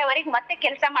 2 ಗಂಟೆವರೆಗೆ ಮತ್ತೆ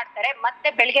ಕೆಲಸ ಮಾಡ್ತಾರೆ. ಮತ್ತೆ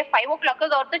ಬೆಳಿಗ್ಗೆ 5 o'clock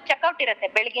ಅವ್ರದ್ದು ಚೆಕ್ಔಟ್ ಇರುತ್ತೆ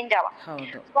ಬೆಳಿಗಿನ ಜಾವ.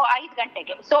 ಸೊ 5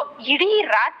 ಗಂಟೆಗೆ. ಸೊ ಇಡೀ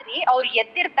ರಾತ್ರಿ ಅವ್ರು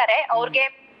ಎದ್ದಿರ್ತಾರೆ.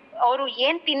 ಅವ್ರು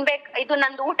ಏನ್ ತಿನ್ಬೇಕು, ಇದು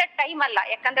ನಂದು ಊಟದ ಟೈಮ್ ಅಲ್ಲ,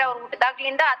 ಯಾಕಂದ್ರೆ ಅವ್ರು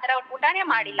ಊಟದಾಗ್ಲಿಂದ ಆತರ ಅವ್ರ ಊಟನೇ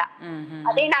ಮಾಡಿಲ್ಲ.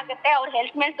 ಅದೇನಾಗುತ್ತೆ, ಅವ್ರ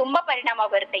ಹೆಲ್ತ್ ಮೇಲೆ ತುಂಬಾ ಪರಿಣಾಮ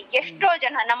ಬರುತ್ತೆ. ಎಷ್ಟೋ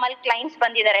ಜನ ನಮ್ಮಲ್ಲಿ ಕ್ಲೈಂಟ್ಸ್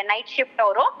ಬಂದಿದ್ದಾರೆ ನೈಟ್ ಶಿಫ್ಟ್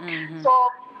ಅವರು. ಸೊ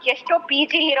ಎಷ್ಟೋ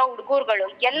PG ಇರೋ ಹುಡುಗರುಗಳು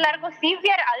ಎಲ್ಲರಿಗೂ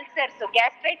ಸಿವಿಯರ್ ಅಲ್ಸರ್ಸ್,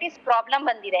 ಗ್ಯಾಸ್ಟ್ರೈಟಿಸ್ ಪ್ರಾಬ್ಲಮ್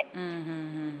ಬಂದಿದೆ.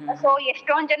 ಸೊ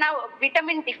ಎಷ್ಟೊಂದ್ ಜನ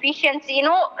ವಿಟಮಿನ್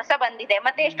ಡಿಫಿಷಿಯನ್ಸಿನೂ ಸಹ ಬಂದಿದೆ.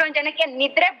 ಮತ್ತೆ ಎಷ್ಟೊಂದ್ ಜನಕ್ಕೆ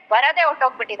ನಿದ್ರೆ ಬರದೇ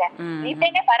ಹೊಟ್ಟೋಗ್ಬಿಟ್ಟಿದೆ,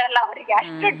 ನಿದ್ದೆನೆ ಬರಲ್ಲ ಅವರಿಗೆ,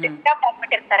 ಅಷ್ಟು ಡಿಸ್ಟರ್ಬ್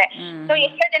ಆಗ್ಬಿಟ್ಟಿರ್ತಾರೆ. ಸೊ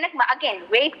ಎಷ್ಟೋ ಜನಕ್ಕೆ ಅಗೇನ್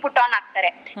ವೆಯ್ಟ್ ಪುಟ್ ಆನ್ ಆಗ್ತಾರೆ.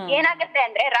 ಏನಾಗುತ್ತೆ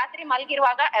ಅಂದ್ರೆ ರಾತ್ರಿ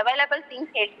ಮಲ್ಗಿರುವಾಗ ಅವೈಲಬಲ್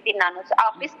ಥಿಂಗ್ಸ್ ಹೇಳ್ತೀನಿ ನಾನು.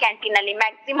 ಆಫೀಸ್ ಕ್ಯಾಂಟೀನ್ ಅಲ್ಲಿ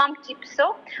ಮ್ಯಾಕ್ಸಿಮಮ್ ಚಿಪ್ಸ್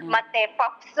ಮತ್ತೆ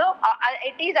ಪಫ್ಸ್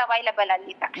ಇಟ್ ಈಸ್ ಅವೈಲಬಲ್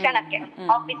ಅಲ್ಲಿ ತಕ್ಷಣಕ್ಕೆ.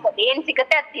 ಆಫೀಸ್ ಅಲ್ಲಿ ಏನ್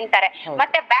ಸಿಗುತ್ತೆ ಅದ್ ತಿಂತಾರೆ.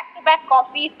 ಮತ್ತೆ back to back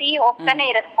coffee, tea ಹೋಗ್ತಾನೆ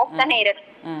ಇರುತ್ತೆ.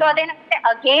 ಸೊ ಅದೇನಾಗುತ್ತೆ,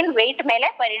 ಅಗೇನ್ ವೆಯ್ಟ್ ಮೇಲೆ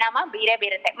ಪರಿಣಾಮ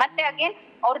ಬೀರುತ್ತೆ. ಮತ್ತೆ ಅಗೇನ್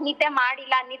ಅವ್ರು ನಿದ್ದೆ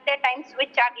ಮಾಡಿಲ್ಲ, ನಿದ್ದೆ ಟೈಮ್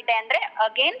ಸ್ವಿಚ್ ಆಗಿದೆ ಅಂದ್ರೆ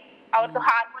ಅಗೇನ್ ಅವ್ರದ್ದು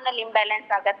ಹಾರ್ಮೋನಲ್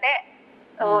ಇಂಬ್ಯಾಲೆನ್ಸ್ ಆಗತ್ತೆ.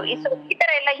 ಈ ತರ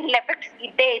ಎಲ್ಲ ಇಲ್ಲಿ ಎಫೆಕ್ಟ್ಸ್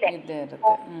ಇದ್ದೇ ಇದೆ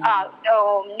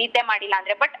ನಿದ್ದೆ ಮಾಡಿಲ್ಲ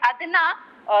ಅಂದ್ರೆ. ಬಟ್ ಅದನ್ನ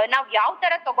ನಾವ್ ಯಾವ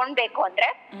ತರ ತಗೊಂಡ್ಬೇಕು ಅಂದ್ರೆ,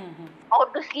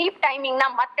 ಅವ್ರದ್ದು ಸ್ಲೀಪ್ ಟೈಮಿಂಗ್ ನ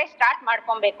ಮತ್ತೆ ಸ್ಟಾರ್ಟ್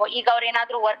ಮಾಡ್ಕೊಬೇಕು. ಈಗ ಅವ್ರ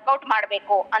ಏನಾದ್ರು ವರ್ಕೌಟ್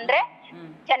ಮಾಡ್ಬೇಕು ಅಂದ್ರೆ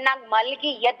ಚೆನ್ನಾಗಿ ಮಲ್ಗಿ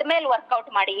ಎದ್ದ ಮೇಲೆ ವರ್ಕೌಟ್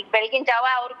ಮಾಡಿ. ಈಗ ಬೆಳಗಿನ ಜಾವ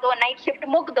ಅವ್ರದ್ದು ನೈಟ್ ಶಿಫ್ಟ್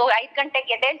ಮುಗ್ದು 5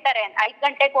 ಗಂಟೆಗೆ ಎದ್ದೇಳ್ತಾರೆ, 5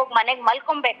 ಗಂಟೆಗೆ ಹೋಗಿ ಮನೆಗ್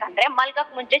ಮಲ್ಕೊಬೇಕಂದ್ರೆ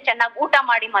ಮಲ್ಗಕ್ ಮುಂಚೆ ಚೆನ್ನಾಗಿ ಊಟ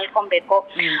ಮಾಡಿ ಮಲ್ಕೊಬೇಕು.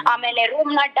 ಆಮೇಲೆ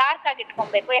ರೂಮ್ ನ ಡಾರ್ಕ್ ಆಗಿ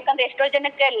ಇಟ್ಕೊಬೇಕು, ಯಾಕಂದ್ರೆ ಎಷ್ಟೋ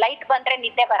ಜನಕ್ಕೆ ಲೈಟ್ ಬಂದ್ರೆ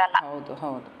ನಿದ್ದೆ ಬರಲ್ಲ.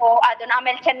 ಅದನ್ನ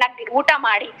ಆಮೇಲೆ ಚೆನ್ನಾಗಿ ಊಟ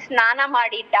ಮಾಡಿ, ಸ್ನಾನ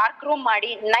ಮಾಡಿ, ಡಾರ್ಕ್ ರೂಮ್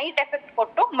ಮಾಡಿ, ನೈಟ್ ಎಫೆಕ್ಟ್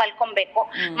ಕೊಟ್ಟು ಮಲ್ಕೊಬೇಕು.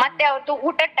 ಮತ್ತೆ ಅವ್ರದ್ದು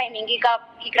ಊಟದ ಟೈಮಿಂಗ್,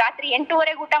 ಈಗ ರಾತ್ರಿ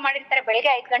 8:00 ಊಟ ಮಾಡಿರ್ತಾರೆ,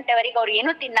 ಬೆಳಿಗ್ಗೆ 5 ಗಂಟೆವರೆಗೆ ಅವ್ರು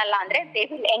ಏನು ತಿನ್ನಲ್ಲ ಅಂದ್ರೆ they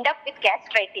will end up with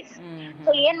gastritis.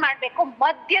 So ಏನ್ ಮಾಡ್ಬೇಕು,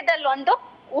 ಮಧ್ಯದಲ್ಲಿ ಒಂದು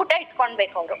ಊಟ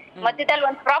ಇಟ್ಕೊಳ್ಬೇಕು ಅವ್ರು. ಮಧ್ಯದಲ್ಲಿ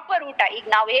ಒಂದು ಪ್ರಾಪರ್ ಊಟ, ಈಗ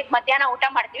ನಾವ್ ಹೇಗ್ ಮಧ್ಯಾಹ್ನ ಊಟ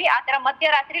ಮಾಡ್ತೀವಿ ಆತರ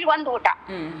ಮಧ್ಯರಾತ್ರಿಲಿ ಒಂದು ಊಟ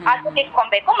ಅದನ್ನ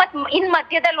ಇಟ್ಕೊಬೇಕು. ಮತ್ ಇನ್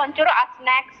ಮಧ್ಯದಲ್ಲಿ ಒಂಚೂರು ಆ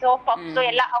ಸ್ನಾಕ್ಸ್, ಪಫ್ಸ್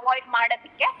ಎಲ್ಲ ಅವಾಯ್ಡ್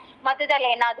ಮಾಡೋದಕ್ಕೆ ಮಧ್ಯದಲ್ಲಿ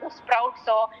ಏನಾದ್ರು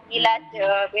ಸ್ಪ್ರೌಟ್ಸೋ ಇಲ್ಲ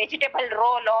ವೆಜಿಟೇಬಲ್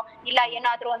ರೋಲೋ ಇಲ್ಲ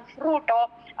ಏನಾದ್ರು ಒಂದು ಫ್ರೂಟೋ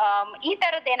ಈ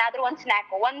ತರದ್ ಏನಾದ್ರು ಒಂದ್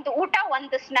ಸ್ನಾಕ್, ಒಂದು ಊಟ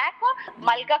ಒಂದು ಸ್ನಾಕ್,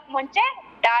 ಮಲ್ಗಕ್ ಮುಂಚೆ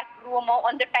ಡಾರ್ಕ್ ರೂಮ್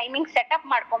ಒಂದು ಟೈಮಿಂಗ್ ಸೆಟಪ್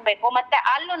ಮಾಡ್ಕೊಬೇಕು. ಮತ್ತೆ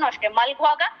ಅಲ್ಲೂ ಅಷ್ಟೇ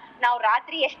ಮಲ್ಗುವಾಗ ನಾವು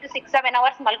ರಾತ್ರಿ ಎಷ್ಟು 6-7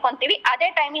 hours ಮಲ್ಕೊಂತೀವಿ ಅದೇ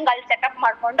ಟೈಮಿಂಗ್ ಅಲ್ಲಿ ಸೆಟಪ್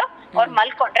ಮಾಡ್ಕೊಂಡು ಅವ್ರು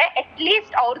ಮಲ್ಕೊಂಡ್ರೆ ಅಟ್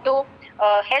ಲೀಸ್ಟ್ ಅವ್ರದ್ದು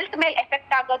ಹೆಲ್ತ್ ಮೇಲೆ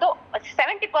ಎಫೆಕ್ಟ್ ಆಗೋದು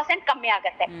 70% ಕಮ್ಮಿ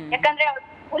ಆಗತ್ತೆ. ಯಾಕಂದ್ರೆ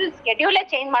ಫುಲ್ ಸ್ಕೆಡ್ಯೂಲೇ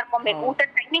ಚೇಂಜ್ ಮಾಡ್ಕೊಬೇಕು, ಊಟದ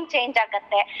ಟೈಮಿಂಗ್ ಚೇಂಜ್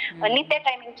ಆಗತ್ತೆ, ನಿದ್ದೆ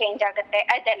ಟೈಮಿಂಗ್ ಚೇಂಜ್ ಆಗತ್ತೆ.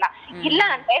 ಅದೆಲ್ಲ ಇಲ್ಲ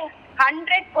ಅಂದ್ರೆ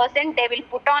 100% they will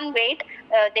put on weight,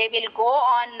 they will go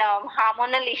on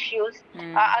hormonal issues,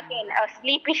 again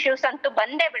sleep issues ಅಂತೂ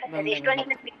ಬಂದೇ ಬಿಡುತ್ತೆ. ಎಷ್ಟೊಂದು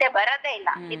ನಿದ್ದೆ ಬರೋದೇ ಇಲ್ಲ,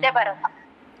 ನಿದ್ದೆ ಬರಲ್ಲ.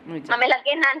 ಆಮೇಲೆ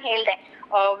ಅಗೇನ್ ನಾನ್ ಹೇಳ್ದೆ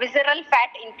ವಿಸರಲ್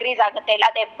ಫ್ಯಾಟ್ ಇನ್ಕ್ರೀಸ್ ಆಗುತ್ತೆ, ಇಲ್ಲ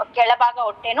ಅದೇ ಕೆಳಭಾಗ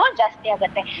ಹೊಟ್ಟೆನೂ ಜಾಸ್ತಿ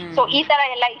ಆಗುತ್ತೆ. ಸೊ ಈ ತರ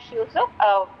ಎಲ್ಲ ಇಶ್ಯೂಸ್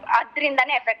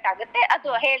ಅದ್ರಿಂದಾನೇ ಎಫೆಕ್ಟ್ ಆಗುತ್ತೆ. ಅದು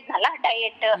ಹೇಳ್ದಲ್ಲ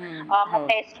ಡಯಟ್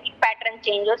ಮತ್ತೆ ಸ್ಲೀಪ್ ಪ್ಯಾಟರ್ನ್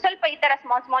ಚೇಂಜ್, ಸ್ವಲ್ಪ ಈ ತರ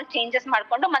ಸ್ಮಾಲ್ ಚೇಂಜಸ್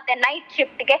ಮಾಡ್ಕೊಂಡು ಮತ್ತೆ ನೈಟ್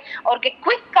ಶಿಫ್ಟ್ ಗೆ ಅವ್ರಿಗೆ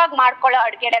ಕ್ವಿಕ್ ಆಗಿ ಮಾಡ್ಕೊಳ್ಳೋ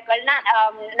ಅಡ್ಗೆಗಳನ್ನ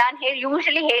ನಾನ್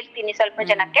ಯೂಶಲಿ ಹೇಳ್ತೀನಿ ಸ್ವಲ್ಪ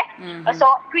ಜನಕ್ಕೆ. ಸೊ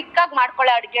ಕ್ವಿಕ್ ಆಗಿ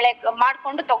ಮಾಡ್ಕೊಳ್ಳೋ ಅಡ್ಗೆ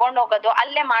ಮಾಡ್ಕೊಂಡು ತಗೊಂಡ್ ಹೋಗೋದು,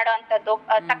 ಅಲ್ಲೇ ಮಾಡೋ ಅಂತದ್ದು,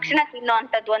 ತಕ್ಷಣ ತಿನ್ನೋ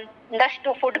ಅಂತದ್ದು ಒಂದಷ್ಟು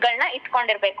ಫುಡ್ ಗಳನ್ನ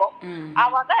ಇಟ್ಕೊಂಡಿರ್ಬೇಕು.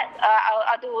 ಆವಾಗ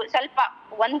ಅದು ಸ್ವಲ್ಪ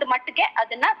ಒಂದ್ ಮಟ್ಟಿಗೆ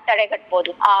ಅದನ್ನ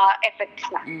ತಡೆಗಟ್ಬೋದು ಆ ಎಫೆಕ್ಟ್ಸ್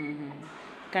ನ.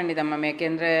 ಖಂಡಿತ ಮ್ಯಾಮ್.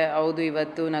 ಯಾಕೆಂದರೆ ಹೌದು,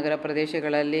 ಇವತ್ತು ನಗರ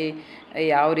ಪ್ರದೇಶಗಳಲ್ಲಿ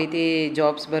ಯಾವ ರೀತಿ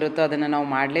ಜಾಬ್ಸ್ ಬರುತ್ತೋ ಅದನ್ನು ನಾವು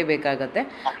ಮಾಡಲೇಬೇಕಾಗತ್ತೆ.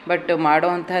 ಬಟ್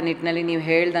ಮಾಡೋವಂಥ ನಿಟ್ಟಿನಲ್ಲಿ ನೀವು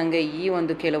ಹೇಳ್ದಂಗೆ ಈ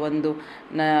ಒಂದು ಕೆಲವೊಂದು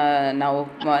ನಾವು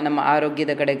ನಮ್ಮ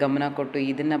ಆರೋಗ್ಯದ ಕಡೆ ಗಮನ ಕೊಟ್ಟು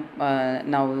ಇದನ್ನು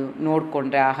ನಾವು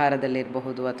ನೋಡಿಕೊಂಡ್ರೆ,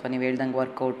 ಆಹಾರದಲ್ಲಿರಬಹುದು ಅಥವಾ ನೀವು ಹೇಳ್ದಂಗೆ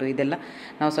ವರ್ಕೌಟು, ಇದೆಲ್ಲ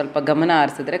ನಾವು ಸ್ವಲ್ಪ ಗಮನ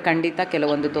ಹರಿಸಿದ್ರೆ ಖಂಡಿತ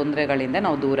ಕೆಲವೊಂದು ತೊಂದರೆಗಳಿಂದ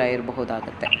ನಾವು ದೂರ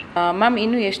ಇರಬಹುದಾಗುತ್ತೆ. ಮ್ಯಾಮ್,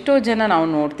 ಇನ್ನು ಎಷ್ಟೋ ಜನ ನಾವು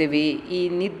ನೋಡ್ತೀವಿ ಈ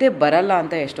ನಿದ್ದೆ ಬರಲ್ಲ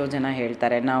ಅಂತ ಎಷ್ಟೋ ಜನ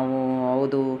ಹೇಳ್ತಾರೆ. ನಾವು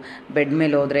ಹೌದು ಬೆಡ್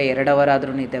ಮೇಲೆ ಹೋದರೆ 2 ಅವರ್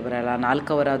ಆದರೂ ನಿದ್ದೆ ಬರಲ್ಲ,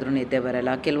 4 ಅವರ್ ಆದರೂ ನಿದ್ದೆ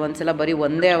ಬರಲ್ಲ, ಕೆಲವೊಂದು ಸಲ ಬರೀ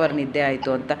 1 ಅವರ್ ನಿದ್ದೆ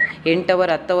ಆಯಿತು ಅಂತ 8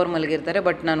 ಅವರ್ 10 ಅವರ್ ಮಲಗಿರ್ತಾರೆ,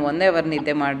 ಬಟ್ ನಾನು 1 ಅವರ್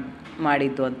ನಿದ್ದೆ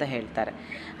ಮಾಡಿದ್ದು ಅಂತ ಹೇಳ್ತಾರೆ.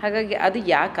 ಹಾಗಾಗಿ ಅದು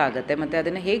ಯಾಕಾಗತ್ತೆ ಮತ್ತು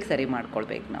ಅದನ್ನು ಹೇಗೆ ಸರಿ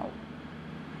ಮಾಡ್ಕೊಳ್ಬೇಕು ನಾವು?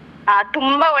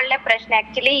 ತುಂಬಾ ಒಳ್ಳೆ ಪ್ರಶ್ನೆ.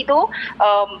 ಆಕ್ಚುಲಿ ಇದು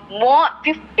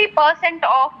 50%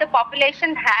 of the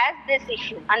population has this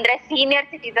issue. ಅಂದ್ರೆ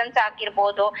ಸೀನಿಯರ್ ಸಿಟಿಸನ್ಸ್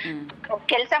ಆಗಿರ್ಬೋದು,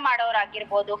 ಕೆಲಸ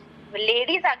ಮಾಡೋರಾಗಿರ್ಬೋದು,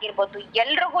 ಲೇಡೀಸ್ ಆಗಿರ್ಬೋದು,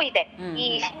 ಎಲ್ರಿಗೂ ಇದೆ ಈ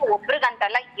ಇಶ್ಯೂ.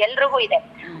 ಒಬ್ರಿಗಂತಲ್ಲ, ಎಲ್ರಿಗೂ ಇದೆ.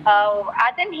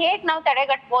 ಅದನ್ನ ಹೇಗ್ ನಾವು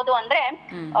ತಡೆಗಟ್ಬೋದು ಅಂದ್ರೆ,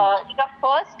 ಈಗ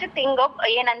ಫಸ್ಟ್ ಥಿಂಗ್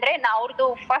ಏನಂದ್ರೆ, ಅವ್ರದ್ದು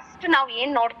ಫಸ್ಟ್ ನಾವ್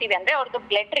ಏನ್ ನೋಡ್ತೀವಿ ಅಂದ್ರೆ, ಅವ್ರದ್ದು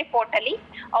ಬ್ಲಡ್ ರಿಪೋರ್ಟ್ ಅಲ್ಲಿ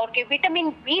ಅವ್ರಿಗೆ ವಿಟಮಿನ್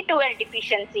B12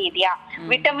 ಡಿಫಿಷಿಯನ್ಸಿ ಇದೆಯಾ.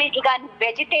 ವಿಟಮಿನ್, ಈಗ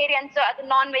ವೆಜಿಟೇರಿಯನ್ಸ್ ಅದು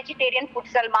ನಾನ್ ವೆಜಿಟೇರಿಯನ್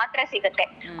ಫುಡ್ಸ್ ಅಲ್ಲಿ ಮಾತ್ರ ಸಿಗುತ್ತೆ.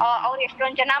 ಅವ್ರು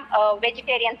ಎಷ್ಟೊಂದ್ ಜನ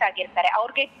ವೆಜಿಟೇರಿಯನ್ಸ್ ಆಗಿರ್ತಾರೆ,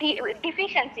 ಅವ್ರಿಗೆ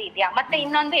ಡಿಫಿಷಿಯನ್ಸಿ ಇದೆಯಾ. ಮತ್ತೆ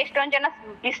ಇನ್ನೊಂದು, ಎಷ್ಟೊಂದ್ ಜನ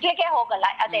ಬಿಸ್ಲಿಗೆ ಹೋಗಲ್ಲ,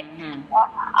 ಅದೇ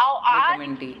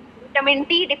ವಿಟಮಿನ್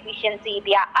ಡಿ ಡಿಫಿಷಿಯನ್ಸಿ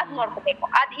ಇದೆಯಾ ಅದ್ ನೋಡ್ಕೋಬೇಕು.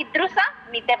 ಅದ್ ಇದ್ರೂ ಸಹ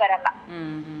ನಿದ್ದೆ ಬರಲ್ಲ.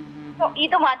 ಸೊ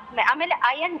ಇದು ಆಮೇಲೆ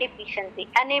ಅಯನ್ ಡಿಫಿಷಿಯನ್ಸಿ,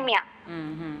 ಅನೇಮಿಯಾ,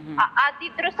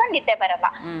 ಅದಿದ್ರು ಸಹ ನಿದ್ದೆ ಬರಲ್ಲ.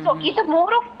 ಸೊ ಇದು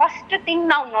 3 ಫಸ್ಟ್ ಥಿಂಗ್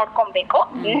ನಾವು ನೋಡ್ಕೊಬೇಕು.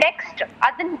 ನೆಕ್ಸ್ಟ್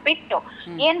ಅದನ್ನ ಬಿಟ್ಟು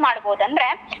ಏನ್ ಮಾಡ್ಬೋದಂದ್ರೆ,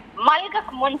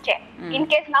 ಮಲ್ಗಕ್ ಮುಂಚೆ ಇನ್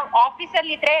ಕೇಸ್ ನಾವು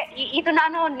ಆಫೀಸಲ್ಲಿ ಇದ್ರೆ, ಇದು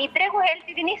ನಾನು ನಿದ್ರೆಗೂ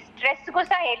ಹೇಳ್ತಿದೀನಿ, ಸ್ಟ್ರೆಸ್ಗೂ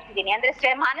ಸಹ ಹೇಳ್ತಿದೀನಿ,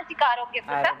 ಅಂದ್ರೆ ಮಾನಸಿಕ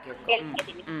ಆರೋಗ್ಯಕ್ಕೂ ಸಹ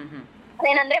ಹೇಳ್ತಿದೀನಿ.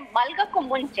 ಏನಂದ್ರೆ, ಮಲ್ಗಕ್ಕೂ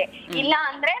ಮುಂಚೆ ಇಲ್ಲ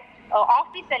ಅಂದ್ರೆ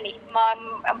ಆಫೀಸಲ್ಲಿ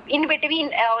ಇನ್ ಬಿಟ್ವೀನ್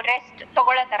ರೆಸ್ಟ್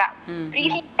ತಗೊಳ್ಳೋ ತರ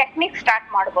ಬ್ರೀದಿಂಗ್ ಟೆಕ್ನಿಕ್ ಸ್ಟಾರ್ಟ್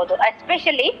ಮಾಡ್ಬೋದು.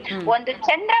 ಎಸ್ಪೆಷಲಿ ಒಂದು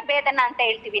ಚಂದ್ರ ಭೇದನ ಅಂತ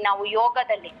ಹೇಳ್ತೀವಿ ನಾವು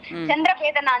ಯೋಗದಲ್ಲಿ. ಚಂದ್ರ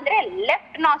ಭೇದನ ಅಂದ್ರೆ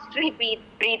ಲೆಫ್ಟ್ ನಾಸ್ಟ್ರಿಲ್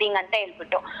ಬ್ರೀದಿಂಗ್ ಅಂತ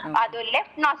ಹೇಳ್ಬಿಟ್ಟು, ಅದು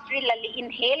ಲೆಫ್ಟ್ ನಾಸ್ಟ್ರಿಲ್ ಅಲ್ಲಿ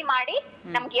ಇನ್ಹೇಲ್ ಮಾಡಿ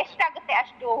ನಮ್ಗೆ ಎಷ್ಟಾಗುತ್ತೆ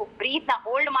ಅಷ್ಟು ಬ್ರೀತ್ ನ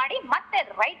ಹೋಲ್ಡ್ ಮಾಡಿ ಮತ್ತೆ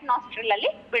ರೈಟ್ ನಾಸ್ಟ್ರಿಲ್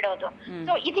ಅಲ್ಲಿ ಬಿಡೋದು.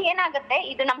 ಸೊ ಇದು ಏನಾಗುತ್ತೆ,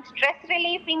 ಇದು ನಮ್ ಸ್ಟ್ರೆಸ್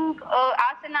ರಿಲೀಫಿಂಗ್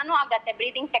ಆಸನಾನು ಆಗತ್ತೆ.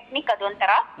 ಬ್ರೀದಿಂಗ್ ಟೆಕ್ನಿಕ್ ಅದು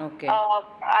ಒಂಥರ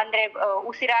ಅಂದ್ರೆ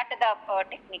ಉಸಿರಾಟದ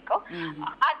ಟೆಕ್ನಿಕ್.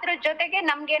 ಅದ್ರ ಜೊತೆಗೆ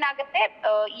ನಮ್ಗೇನಾಗುತ್ತೆ,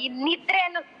 ಈ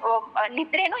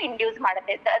ನಿದ್ರೆನು ಇಂಡ್ಯೂಸ್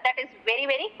ಮಾಡುತ್ತೆ. That is very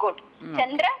very good.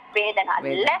 Chandra Bhedana,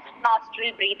 left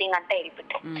nostril breathing ಅಂತ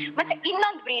ಹೇಳ್ಬಿಟ್ಟು. ಮತ್ತೆ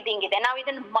ಇನ್ನೊಂದು ಬ್ರೀದಿಂಗ್ ಇದೆ, ನಾವ್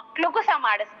ಇದನ್ನ ಮಕ್ಳಿಗೂ ಸಹ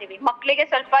ಮಾಡಿಸ್ತೀವಿ. ಮಕ್ಳಿಗೆ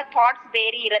ಸ್ವಲ್ಪ ಥಾಟ್ಸ್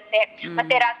ಬೇರೆ ಇರುತ್ತೆ,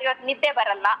 ಮತ್ತೆ ರಾತ್ರಿ ಹೊತ್ತು ನಿದ್ದೆ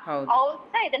ಬರಲ್ಲ, ಅವ್ರು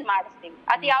ಸಹ ಇದನ್ನ ಮಾಡಿಸ್ತೀವಿ.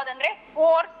 ಅದ್ ಯಾವ್ದಂದ್ರೆ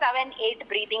 4-7-8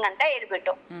 ಬ್ರೀದಿಂಗ್ ಅಂತ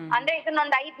ಹೇಳ್ಬಿಟ್ಟು. ಅಂದ್ರೆ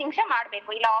ಇದನ್ನೊಂದ್ 5 ನಿಮಿಷ ಮಾಡ್ಬೇಕು.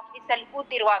 ಇಲ್ಲ ಆಫೀಸ್ ಅಲ್ಲಿ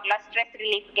ಕೂತಿರುವಾಗ್ಲ ಸ್ಟ್ರೆಸ್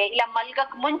ರಿಲೀಫ್ಗೆ, ಇಲ್ಲ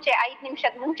ಮಲ್ಗಕ್ ಮುಂಚೆ 5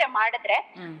 ನಿಮಿಷದ ಮುಂಚೆ ಮಾಡಿದ್ರೆ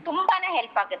ತುಂಬಾನೇ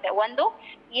ಹೆಲ್ಪ್ ಆಗುತ್ತೆ. ಒಂದು,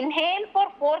 ಇನ್ಹೇಲ್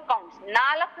ಫಾರ್ 4 ಕೌಂಟ್ಸ್,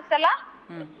 4 ಸಲ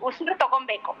ಉಸಿರು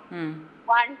ತಗೊಬೇಕು,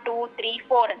 1 2 3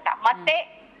 4 ಅಂತ. ಮತ್ತೆ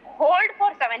ಹೋಲ್ಡ್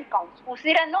ಫಾರ್ 7 ಕೌಂಟ್ಸ್,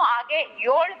 ಉಸಿರನ್ನು ಹಾಗೆ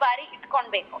 7 ಬಾರಿ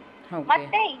ಇಟ್ಕೊಳ್ಬೇಕು.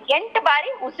 ಮತ್ತೆ 8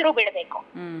 ಬಾರಿ ಉಸಿರು ಬಿಡಬೇಕು.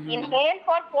 Inhale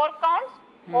for 4 counts,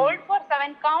 hold for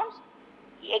 7 counts,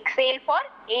 exhale for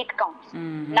 8 counts.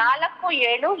 4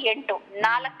 7 8,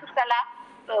 4 ಸಲ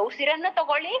ಉಸಿರನ್ನು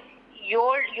ತಗೊಳ್ಳಿ,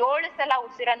 7 ಸಲ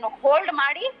ಉಸಿರನ್ನು ಹೋಲ್ಡ್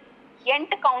ಮಾಡಿ,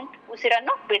 8 ಕೌಂಟ್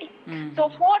ಉಸಿರನ್ನು ಬಿಡಿ. So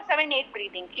 4-7-8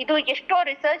 breathing. ಇದು ಎಷ್ಟೋ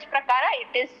ರಿಸರ್ಚ್ ಪ್ರಕಾರ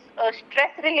ಇಟ್ ಇಸ್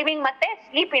ಸ್ಟ್ರೆಸ್ ರಿಲೀವಿಂಗ್ ಮತ್ತೆ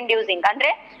ಸ್ಲೀಪ್ ಇಂಡ್ಯೂಸಿಂಗ್,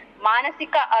 ಅಂದ್ರೆ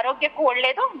ಮಾನಸಿಕ ಆರೋಗ್ಯಕ್ಕೂ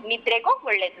ಒಳ್ಳೇದು, ನಿದ್ರೆಗೂ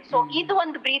ಒಳ್ಳೇದು. ಸೊ ಇದು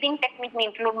ಒಂದು ಬ್ರೀದಿಂಗ್ ಟೆಕ್ನಿಕ್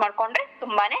ಇನ್ಕ್ಲೂಡ್ ಮಾಡ್ಕೊಂಡ್ರೆ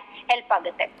ತುಂಬಾನೇ ಹೆಲ್ಪ್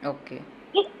ಆಗುತ್ತೆ.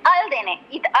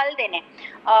 ಇದ್ ಅಲ್ದೇನೆ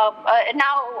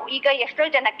ನಾವು ಈಗ ಎಷ್ಟೋ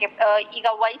ಜನಕ್ಕೆ, ಈಗ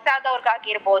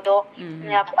ವಯಸ್ಸಾದವ್ರಿಗಾಗಿರ್ಬೋದು,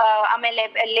 ಆಮೇಲೆ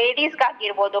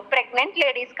ಲೇಡೀಸ್ಗಾಗಿರ್ಬೋದು, ಪ್ರೆಗ್ನೆಂಟ್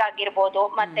ಲೇಡೀಸ್ಗಾಗಿರ್ಬೋದು,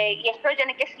 ಮತ್ತೆ ಎಷ್ಟೋ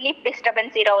ಜನಕ್ಕೆ ಸ್ಲೀಪ್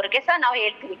ಡಿಸ್ಟರ್ಬೆನ್ಸ್ ಇರೋರಿಗೆ ಸಹ ನಾವು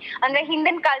ಹೇಳ್ತೀವಿ. ಅಂದ್ರೆ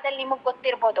ಹಿಂದಿನ ಕಾಲದಲ್ಲಿ ನಿಮಗ್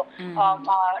ಗೊತ್ತಿರ್ಬೋದು,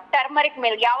 ಟರ್ಮರಿಕ್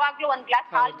ಮಿಲ್ಕ್ ಯಾವಾಗ್ಲೂ 1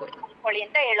 ಗ್ಲಾಸ್ ಹಾಲು ಕುಡ್ಕೊಳ್ಳಿ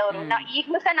ಅಂತ ಹೇಳೋರು.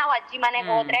 ಈಗ್ಲೂ ಸಹ ನಾವು ಅಜ್ಜಿ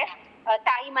ಮನೆಗೆ ಹೋದ್ರೆ,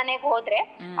 ತಾಯಿ ಮನೆಗೆ ಹೋದ್ರೆ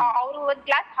ಅವರು 1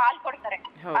 ಗ್ಲಾಸ್ ಹಾಲು ಕೊಡ್ತಾರೆ.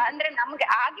 ಅಂದ್ರೆ ನಮ್ಗೆ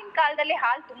ಆಗಿನ ಕಾಲದಲ್ಲಿ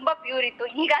ಹಾಲು ತುಂಬಾ ಪ್ಯೂರ್ ಇತ್ತು,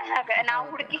 ಈಗ ನಾವು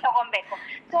ಹುಡುಕಿ ತಗೊಬೇಕು.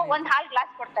 ಸೊ 1 ಹಾಲ್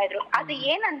ಗ್ಲಾಸ್ ಕೊಡ್ತಾ ಇದ್ರು. ಅದು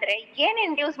ಏನಂದ್ರೆ, ಏನ್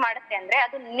ಇಂಡ್ಯೂಸ್ ಮಾಡುತ್ತೆ ಅಂದ್ರೆ,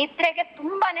 ಅದು ನಿದ್ರೆಗೆ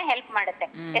ತುಂಬಾನೇ ಹೆಲ್ಪ್ ಮಾಡುತ್ತೆ.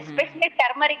 ಎಸ್ಪೆಷಲಿ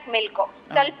ಟರ್ಮರಿಕ್ ಮಿಲ್ಕ್,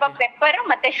 ಸ್ವಲ್ಪ ಪೆಪ್ಪರ್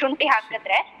ಮತ್ತೆ ಶುಂಠಿ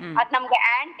ಹಾಕಿದ್ರೆ ಅದ್ ನಮ್ಗೆ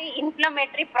ಆಂಟಿ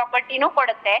ಇನ್ಫ್ಲಮೇಟರಿ ಪ್ರಾಪರ್ಟಿನೂ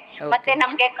ಕೊಡುತ್ತೆ. ಮತ್ತೆ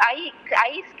ನಮ್ಗೆ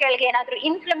ಐಸ್ ಕೆಳಗೆ ಏನಾದ್ರು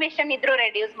ಇನ್ಫ್ಲಮೇಷನ್ ಇದ್ರೂ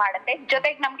ರೆಡ್ಯೂಸ್ ಮಾಡುತ್ತೆ,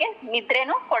 ಜೊತೆಗೆ ನಮ್ಗೆ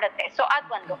ನಿದ್ರೆನೂ ಕೊಡುತ್ತೆ. ಸೊ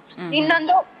ಅದೊಂದು.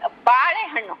 ಇನ್ನೊಂದು,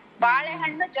 ಬಾಳೆಹಣ್ಣು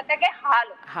ಜೊತೆಗೆ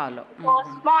ಹಾಲು,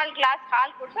 ಸ್ಮಾಲ್ ಗ್ಲಾಸ್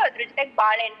ಹಾಲು ಕುಡಿಸು, ಅದ್ರ ಜೊತೆಗೆ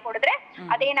ಬಾಳೆಹಣ್ಣು ಕುಡಿದ್ರೆ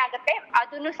ಅದೇನಾಗುತ್ತೆ,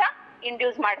 ಅದನ್ನು ಸಹ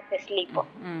ಇಂಡ್ಯೂಸ್ ಮಾಡುತ್ತೆ ಸ್ಲೀಪ್.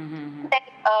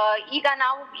 ಈಗ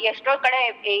ನಾವು ಎಷ್ಟೋ ಕಡೆ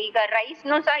ಈಗ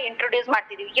ರೈಸ್ನು ಸಹ ಇಂಟ್ರೊಡ್ಯೂಸ್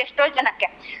ಮಾಡ್ತಿದೀವಿ ಎಷ್ಟೋ ಜನಕ್ಕೆ.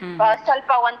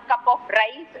 ಸ್ವಲ್ಪ ಒಂದ್ ಕಪ್ ಆಫ್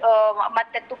ರೈಸ್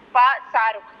ಮತ್ತೆ ತುಪ್ಪ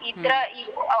ಸಾರು ಇದ್ರ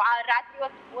ರಾತ್ರಿ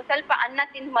ಹೊತ್ತು ಸ್ವಲ್ಪ ಅನ್ನ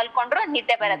ತಿಂದು ಮಲ್ಕೊಂಡ್ರು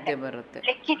ನಿದ್ದೆ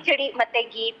ಬರುತ್ತೆ. ಕಿಚಡಿ ಮತ್ತೆ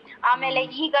ಗೀ. ಆಮೇಲೆ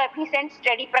ಈಗ ರೀಸೆಂಟ್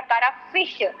ಸ್ಟಡಿ ಪ್ರಕಾರ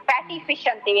ಫಿಶ್, ಫ್ಯಾಟಿ ಫಿಶ್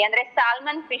ಅಂತೀವಿ, ಅಂದ್ರೆ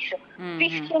ಸಾಲ್ಮನ್ ಫಿಶ್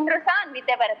ತಿಂದ್ರು ಸಹ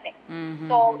ನಿದ್ದೆ ಬರುತ್ತೆ.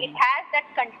 So it has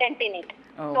that content in it.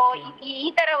 So ಈ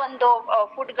ತರ ಒಂದು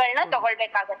ಫುಡ್ ಗಳನ್ನ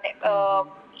ತಗೊಳ್ಬೇಕಾಗತ್ತೆ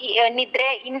ನಿದ್ರೆ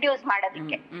ಇಂಡ್ಯೂಸ್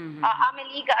ಮಾಡೋದಕ್ಕೆ.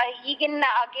 ಆಮೇಲೆ ಈಗಿನ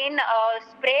ಅಗೇನ್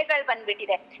ಸ್ಪ್ರೇಗಳು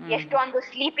ಬಂದ್ಬಿಟ್ಟಿದೆ, ಎಷ್ಟೊಂದು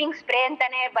ಸ್ಲೀಪಿಂಗ್ ಸ್ಪ್ರೇ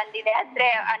ಅಂತಾನೆ ಬಂದಿದೆ. ಅಂದ್ರೆ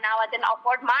ನಾವ್ ಅದನ್ನ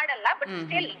ಅಫೋರ್ಡ್ ಮಾಡಲ್ಲ, ಬಟ್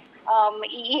ಸ್ಟಿಲ್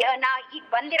ನಾ ಈಗ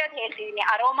ಬಂದಿರೋದು ಹೇಳ್ತಿದೀನಿ.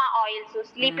 ಅರೋಮಾ ಆಯಿಲ್ಸ್,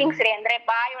 ಸ್ಲೀಪಿಂಗ್ ಸ್ಪ್ರೇ, ಅಂದ್ರೆ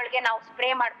ಬಾಯೊಳಗೆ ನಾವು ಸ್ಪ್ರೇ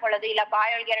ಮಾಡ್ಕೊಳ್ಳೋದು, ಇಲ್ಲ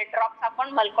ಬಾಯೊಳಗೆ 2 ಡ್ರಾಪ್ಸ್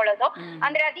ಹಾಕೊಂಡ್ ಮಲ್ಕೊಳ್ಳೋದು.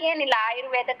 ಅಂದ್ರೆ ಅದೇನಿಲ್ಲ,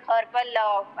 ಆಯುರ್ವೇದಕ್ ಹರ್ಬಲ್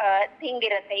ಥಿಂಗ್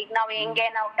ಇರುತ್ತೆ. ಈಗ ನಾವು ಹೆಂಗೆ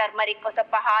ನಾವು ಟರ್ಮರಿಕ್,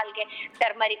 ಸ್ವಲ್ಪ ಹಾಲ್ಗೆ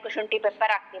ಟರ್ಮರಿಕ್, ಶುಂಠಿ,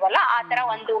 ಪೆಪ್ಪರ್ ಹಾಕ್ತಿವಲ್ಲ, ಆ ತರ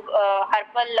ಒಂದು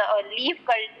ಹರ್ಬಲ್ ಲೀಫ್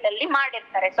ಗಳಲ್ಲಿ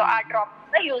ಮಾಡಿರ್ತಾರೆ. ಸೊ ಆ ಡ್ರಾಪ್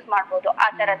ಯೂಸ್ ಮಾಡ್ಬೋದು ಆ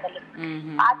ತರದಲ್ಲಿ.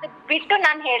 ಅದ್ ಬಿಟ್ಟು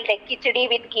ನಾನ್ ಹೇಳ್ದೆ khichdi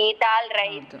with ghee, dal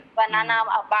rice, banana,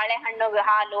 ಬಾಳೆಹಣ್ಣು,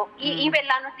 ಹಾಲು,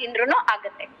 ಇವೆಲ್ಲಾನು ತಿಂದ್ರು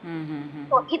ಆಗುತ್ತೆ.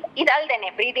 ಇದಲ್ದೇನೆ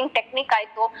ಬ್ರೀದಿಂಗ್ ಟೆಕ್ನಿಕ್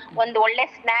ಆಯ್ತು, ಒಂದ್ ಒಳ್ಳೆ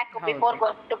snack before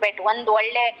going to bed, ಒಂದ್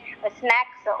ಒಳ್ಳೆ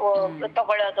ಸ್ನಾಕ್ಸ್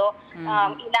ತಗೊಳ್ಳೋದು,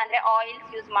 ಇಲ್ಲಾಂದ್ರೆ ಆಯಿಲ್ಸ್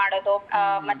ಯೂಸ್ ಮಾಡೋದು,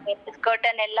 ಮತ್ತೆ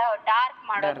ಕರ್ಟನ್ ಎಲ್ಲ ಡಾರ್ಕ್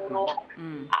ಮಾಡೋದು,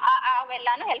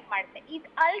 ಅವೆಲ್ಲಾನು ಹೆಲ್ಪ್ ಮಾಡುತ್ತೆ. ಇದ್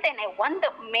ಅಲ್ದೇನೆ ಒಂದು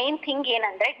ಮೇನ್ ಥಿಂಗ್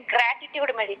ಏನಂದ್ರೆ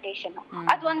ಗ್ರಾಟಿಟ್ಯೂಡ್ ಮೆಡಿಟೇಷನ್.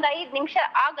 ಅದು ಒಂದ್ 5 ನಿಮಿಷ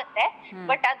ಆಗತ್ತೆ,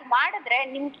 ಬಟ್ ಅದು ಮಾಡಿದ್ರೆ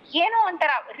ನಿಮ್ಗೆ ಏನೋ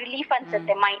ಒಂಥರ ರಿಲೀಫ್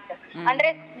ಅನ್ಸುತ್ತೆ ಮೈಂಡ್. ಅಂದ್ರೆ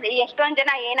ಎಷ್ಟೊಂದ್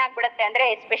ಜನ ಏನಾಗ್ಬಿಡತ್ತೆ ಅಂದ್ರೆ,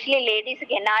 ಎಸ್ಪೆಷಲಿ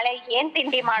ಲೇಡೀಸ್ಗೆ ನಾಳೆ ಏನ್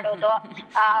ತಿಂಡಿ ಮಾಡೋದು,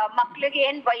 ಮಕ್ಳಿಗೆ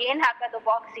ಏನ್ ಹಾಕೋದು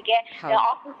ಬಾಕ್ಸಿಗೆ,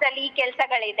 ಆಫೀಸ್ ಅಲ್ಲಿ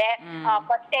ಕೆಲ್ಸಗಳಿದೆ,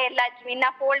 ಬಟ್ಟೆ ಎಲ್ಲ ಇನ್ನ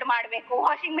ಫೋಲ್ಡ್ ಮಾಡ್ಬೇಕು,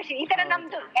 ವಾಷಿಂಗ್ ಮಿಷಿನ್, ಈ ತರ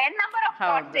ನಮ್ದು n ನಂಬರ್ ಆಫ್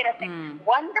ಥಾಟ್ಸ್ ಇರುತ್ತೆ,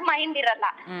 ಒಂದ್ ಮೈಂಡ್ ಇರಲ್ಲ.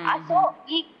 ಸೊ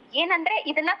ಈಗ ಏನಂದ್ರೆ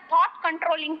ಇದನ್ನ ಥಾಟ್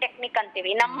ಕಂಟ್ರೋಲಿಂಗ್ ಟೆಕ್ನಿಕ್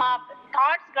ಅಂತೀವಿ. ನಮ್ಮ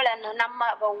ಥಾಟ್ಸ್ ಗಳನ್ನು, ನಮ್ಮ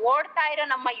ಓಡ್ತಾ ಇರೋ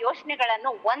ನಮ್ಮ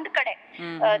ಯೋಚನೆಗಳನ್ನು ಒಂದ್ ಕಡೆ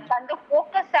ತಂದು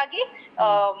ಫೋಕಸ್ ಆಗಿ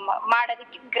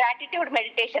ಮಾಡೋದಕ್ಕೆ ಗ್ರಾಟಿಟ್ಯೂಡ್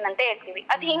ಮೆಡಿಟೇಷನ್ ಅಂತ ಹೇಳ್ತೀವಿ.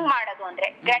 ಅದು ಹೆಂಗ್ ಮಾಡೋದು ಅಂದ್ರೆ,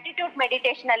 ಗ್ರಾಟಿಟ್ಯೂಡ್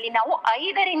ಮೆಡಿಟೇಷನ್ ಅಲ್ಲಿ ನಾವು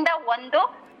 5ರಿಂದ 1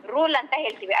 ರೂಲ್ ಅಂತ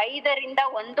ಹೇಳ್ತೀವಿ. 5ರಿಂದ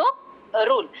 1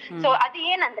 ರೂಲ್. ಸೊ ಅದು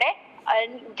ಏನಂದ್ರೆ,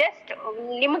 ಜಸ್ಟ್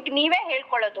ನಿಮಗ್ ನೀವೇ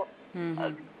ಹೇಳ್ಕೊಳ್ಳೋದು,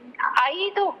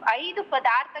 5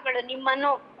 ಪದಾರ್ಥಗಳು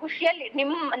ನಿಮ್ಮನ್ನು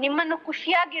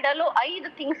ಖುಷಿಯಾಗಿಡಲು 5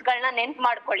 ಥಿಂಗ್ಸ್ ಗಳನ್ನ ನೆನ್ಪು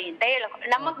ಮಾಡ್ಕೊಳ್ಳಿ ಅಂತ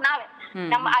ನಮಗ್ ನಾವೇ.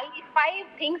 ನಮ್ಮ 5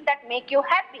 things that make you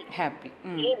happy.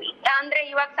 ಅಂದ್ರೆ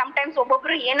ಇವಾಗ ಸಮ್ಟೈಮ್ಸ್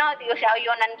ಒಬ್ಬೊಬ್ರು ಏನೋ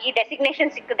ಅಯ್ಯೋ ನನ್ಗೆ ಈ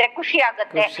ಡೆಸಿಗ್ನೇಷನ್ ಸಿಕ್ಕಿದ್ರೆ ಖುಷಿ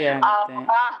ಆಗತ್ತೆ,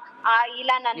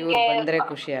 ಇಲ್ಲ ನನ್ಗೆ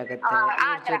ಖುಷಿ ಆಗತ್ತೆ,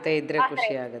 ಜೊತೆ ಇದ್ರೆ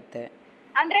ಖುಷಿ ಆಗತ್ತೆ.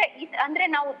 ಅಂದ್ರೆ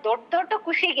ನಾವು ದೊಡ್ಡ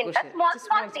ಖುಷಿಗಿಂತ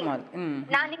ಸ್ಮಾಲ್ ಥಿಂಗ್ಸ್.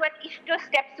 ನಾನ್ ಇವತ್ ಇಷ್ಟು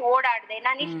ಸ್ಟೆಪ್ಸ್ ಓಡಾಡ್ದೆ,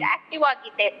 ನಾನ್ ಇಷ್ಟು ಆಕ್ಟಿವ್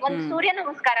ಆಗಿದ್ದೆ, ಒಂದ್ ಸೂರ್ಯ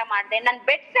ನಮಸ್ಕಾರ ಮಾಡ್ದೆ, ನಾನ್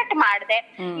ಬೆಡ್ ಸೆಟ್ ಮಾಡ್ದೆ,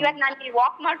 ಇವತ್ ನಾನ್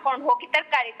ವಾಕ್ ಮಾಡ್ಕೊಂಡು ಹೋಗಿ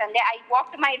ತರಕಾರಿ ತಂದೆ, I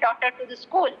walked my daughter to the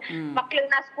school,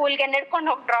 ಮಕ್ಳನ್ನ ಸ್ಕೂಲ್ಗೆ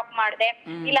ನಡ್ಕೊಂಡು ಹೋಗಿ ಡ್ರಾಪ್ ಮಾಡ್ದೆ,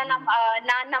 ಇಲ್ಲ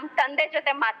ನಾನ್ ನಮ್ ತಂದೆ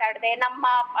ಜೊತೆ ಮಾತಾಡ್ದೆ, ನಮ್ಮ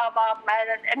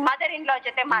ಮದರ್ ಇನ್ ಲಾ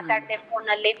ಜೊತೆ ಮಾತಾಡ್ದೆ ಫೋನ್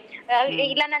ಅಲ್ಲಿ,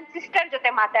 ಇಲ್ಲ ನನ್ ಸಿಸ್ಟರ್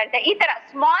ಜೊತೆ ಮಾತಾಡ್ದೆ. ಈ ತರ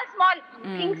ಸ್ಮಾಲ್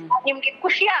ಥಿಂಗ್ಸ್ ನಿಮ್ಗೆ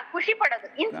ಖುಷಿ ಪಡೋದು,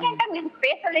 ಇನ್ಸ್ಟೆಂಟ್ ಆಗಿ ನಿಮ್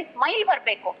ಫೇಸ್ ಅಲ್ಲಿ ಸ್ಮೈಲ್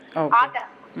ಬರ್ಬೇಕು. ಆತರ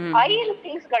 5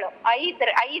 ಥಿಂಗ್ಸ್ಗಳು,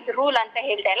 5 ರೂಲ್ ಅಂತ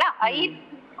ಹೇಳ್ದೆ ಅಲ್ಲ, 5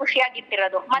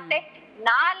 ಖುಷಿಯಾಗಿಟ್ಟಿರೋದು. ಮತ್ತೆ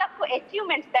 4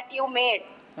 ಅಚೀವ್ಮೆಂಟ್ಸ್ ದಟ್ ಯು ಮೇಡ್.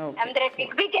 ಅಂದ್ರೆ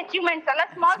ಬಿಗ್ ಅಚೀವ್ಮೆಂಟ್ಸ್ ಅಲ್ಲ,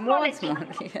 ಸ್ಮಾಲ್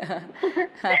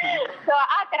ಸೊ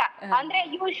ಆತರ. ಅಂದ್ರೆ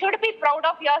you should be proud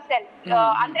of your self.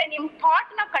 ಅಂದ್ರೆ ನಿಮ್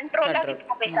ಥಾಟ್ ನ ಕಂಟ್ರೋಲ್ ಆಗಿ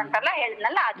ಇಟ್ಕೋಬೇಕಂತಲ್ಲ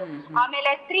ಹೇಳಿದ್ನಲ್ಲ ಅದು.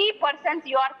 ಆಮೇಲೆ 3 persons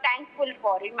you are thankful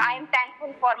for. I am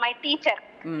thankful for my teacher.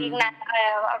 ಈಗ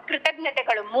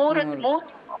ಕೃತಜ್ಞತೆಗಳು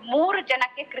 3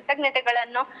 ಜನಕ್ಕೆ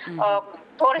ಕೃತಜ್ಞತೆಗಳನ್ನು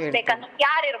ತೋರಿಸ್ಬೇಕಂತ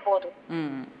ಯಾರಿರ್ಬೋದು.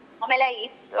 ಆಮೇಲೆ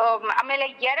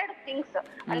 2 ಥಿಂಗ್ಸ್,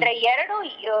 ಅಂದ್ರೆ 2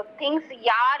 ಥಿಂಗ್ಸ್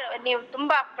ಯಾರು ನೀವು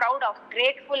ತುಂಬಾ proud of,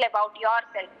 grateful about your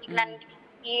self.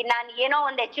 ಈಗ ನಾನು ಏನೋ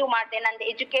ಒಂದು ಅಚೀವ್ ಮಾಡಿದೆ, ನಂದು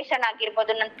ಎಜುಕೇಶನ್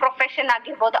ಆಗಿರ್ಬೋದು, ನನ್ನ ಪ್ರೊಫೆಷನ್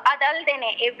ಆಗಿರ್ಬೋದು, ಅದಲ್ದೇನೆ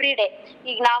ಎವ್ರಿ ಡೇ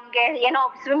ಈಗ ನಮ್ಗೆ ಏನೋ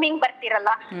ಸ್ವಿಮ್ಮಿಂಗ್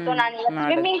ಬರ್ತಿರಲ್ಲ, ಸೊ ನಾನು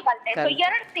ಸ್ವಿಮ್ಮಿಂಗ್ ಕಲಿತೆ. So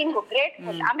 2 thing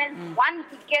grateful. ಆಮೇಲೆ 1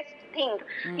 ಬಿಗ್ಗೆಸ್ಟ್ ಥಿಂಗ್.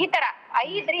 ಈ ತರ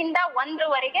 5ರಿಂದ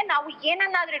 1 ನಾವು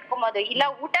ಏನನ್ನಾದ್ರೂ ಇಟ್ಕೊಬಹುದು, ಇಲ್ಲ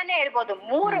ಊಟನೇ ಇರ್ಬೋದು.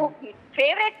 3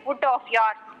 ಫೇವ್ರೇಟ್ ಫುಡ್ ಆಫ್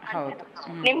ಯೋರ್ಸ್,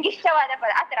 ನಿಮ್ಗೆ ಇಷ್ಟವಾದ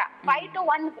ಆತರ. 5 to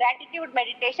 1 gratitude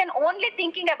meditation, only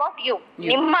thinking about you.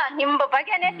 ನಿಮ್ಮ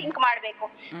ಬಗ್ಗೆನೆ ಥಿಂಕ್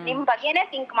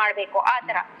ಮಾಡ್ಬೇಕು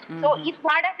ಆತರ. ಸೊ ಇದ್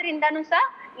ಮಾಡೋದ್ರಿಂದನೂ ಸಹ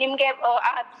ನಿಮ್ಗೆ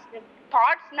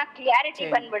ಥಾಟ್ಸ್ ನ ಕ್ಲಿಯಾರಿಟಿ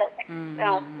ಬಂದ್ಬಿಡುತ್ತೆ,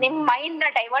 ನಿಮ್ ಮೈಂಡ್ ನ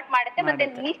ಡೈವರ್ಟ್ ಮಾಡುತ್ತೆ, ಮತ್ತೆ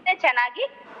ನಿದ್ದೆ ಚೆನ್ನಾಗಿ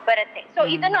ಬರುತ್ತೆ. ಸೊ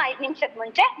ಇದನ್ನು 5 ನಿಮಿಷದ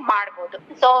ಮುಂಚೆ ಮಾಡ್ಬೋದು.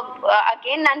 ಸೊ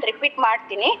ಅಗೇನ್ ನಾನ್ ರಿಪೀಟ್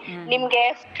ಮಾಡ್ತೀನಿ, ನಿಮ್ಗೆ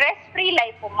ಸ್ಟ್ರೆಸ್ ಫ್ರೀ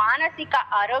ಲೈಫ್, ಮಾನಸಿಕ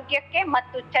ಆರೋಗ್ಯಕ್ಕೆ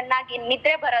ಮತ್ತು ಚೆನ್ನಾಗಿ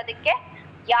ನಿದ್ರೆ ಬರೋದಕ್ಕೆ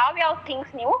ಯಾವ್ಯಾವ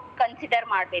ಥಿಂಗ್ಸ್ ನೀವು ಕನ್ಸಿಡರ್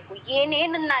ಮಾಡ್ಬೇಕು,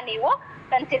 ಏನೇನನ್ನ ನೀವು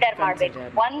ಕನ್ಸಿಡರ್ ಮಾಡ್ಬೇಕು.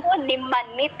 ಒಂದು ನಿಮ್ಮ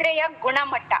ನಿದ್ರೆಯ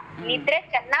ಗುಣಮಟ್ಟ, ನಿದ್ರೆ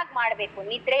ಚೆನ್ನಾಗ್ ಮಾಡ್ಬೇಕು,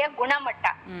 ನಿದ್ರೆಯ ಗುಣಮಟ್ಟ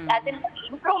ಅದನ್ನ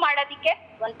ಇಂಪ್ರೂವ್ ಮಾಡೋದಿಕ್ಕೆ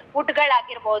ಒಂದು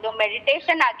ಫುಡ್ಗಳಾಗಿರ್ಬೋದು,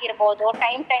 ಮೆಡಿಟೇಷನ್ ಆಗಿರ್ಬೋದು,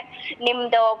 ಟೈಮ್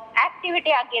ನಿಮ್ದು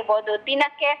ಆಕ್ಟಿವಿಟಿ ಆಗಿರ್ಬೋದು,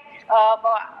 ದಿನಕ್ಕೆ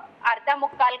ಅರ್ಧ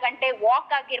ಮುಕ್ಕಾಲ್ ಗಂಟೆ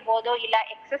ವಾಕ್ ಆಗಿರ್ಬೋದು, ಇಲ್ಲ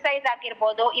ಎಕ್ಸಸೈಸ್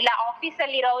ಆಗಿರ್ಬೋದು, ಇಲ್ಲ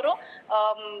ಆಫೀಸಲ್ಲಿ ಇರೋರು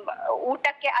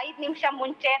ಊಟಕ್ಕೆ 5 ನಿಮಿಷ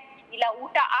ಮುಂಚೆ ಇಲ್ಲ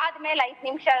ಊಟ ಆದ್ಮೇಲೆ 5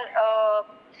 ನಿಮಿಷ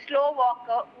ಸ್ಲೋ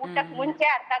ವಾಕ್, ಊಟಕ್ ಮುಂಚೆ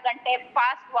ಅರ್ಧ ಗಂಟೆ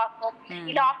ಫಾಸ್ಟ್ ವಾಕ್,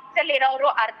 ಇಲ್ಲ ಆಫೀಸಲ್ಲಿ ಇರೋರು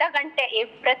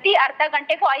ಪ್ರತಿ ಅರ್ಧ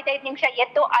ಗಂಟೆಗೂ 5-5 ನಿಮಿಷ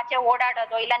ಎದ್ದು ಆಚೆ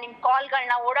ಓಡಾಡೋದು, ಇಲ್ಲ ನಿಮ್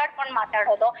ಕಾಲ್ಗಳನ್ನ ಓಡಾಡ್ಕೊಂಡು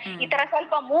ಮಾತಾಡೋದು, ಈ ತರ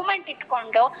ಸ್ವಲ್ಪ ಮೂವ್ಮೆಂಟ್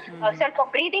ಇಟ್ಕೊಂಡು ಸ್ವಲ್ಪ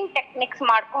ಬ್ರೀದಿಂಗ್ ಟೆಕ್ನಿಕ್ಸ್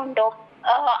ಮಾಡ್ಕೊಂಡು,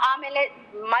 ಆಮೇಲೆ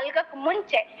ಮಲ್ಗಕ್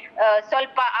ಮುಂಚೆ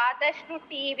ಸ್ವಲ್ಪ ಆದಷ್ಟು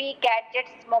ಟಿವಿ,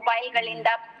 ಗ್ಯಾಡ್ಜೆಟ್ಸ್, ಮೊಬೈಲ್ಗಳಿಂದ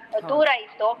ದೂರ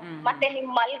ಇತ್ತು. ಮತ್ತೆ ನಿಮ್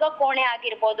ಮಲ್ಗೋ ಕೋಣೆ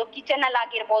ಆಗಿರ್ಬೋದು, ಕಿಚನ್ ಅಲ್ಲಿ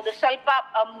ಆಗಿರ್ಬೋದು, ಸ್ವಲ್ಪ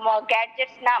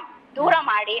ಗ್ಯಾಡ್ಜೆಟ್ಸ್ ನ ದೂರ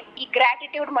ಮಾಡಿ ಈ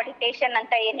ಗ್ರಾಟಿಟ್ಯೂಡ್ ಮೆಡಿಟೇಷನ್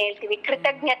ಅಂತ ಏನ್ ಹೇಳ್ತೀವಿ,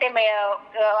 ಕೃತಜ್ಞತೆ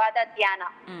ಆದ ಧ್ಯಾನ,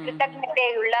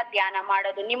 ಕೃತಜ್ಞತೆಯುಳ್ಳ ಧ್ಯಾನ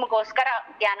ಮಾಡೋದು, ನಿಮ್ಗೋಸ್ಕರ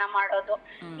ಧ್ಯಾನ ಮಾಡೋದು,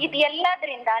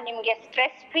 ಇದೆಲ್ಲದ್ರಿಂದ ನಿಮ್ಗೆ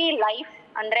ಸ್ಟ್ರೆಸ್ ಫ್ರೀ ಲೈಫ್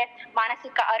ಅಂದ್ರೆ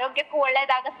ಮಾನಸಿಕ ಆರೋಗ್ಯಕ್ಕೂ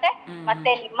ಒಳ್ಳೇದಾಗತ್ತೆ,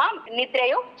 ಮತ್ತೆ ನಿಮ್ಮ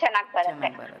ನಿದ್ರೆಯು ಚೆನ್ನಾಗ್ ಬರುತ್ತೆ.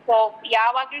 ಸೊ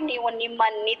ಯಾವಾಗ್ಲೂ ನೀವು ನಿಮ್ಮ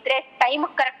ನಿದ್ರೆ ಟೈಮ್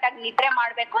ಕರೆಕ್ಟ್ ಆಗಿ ನಿದ್ರೆ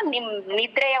ಮಾಡ್ಬೇಕು. ನಿಮ್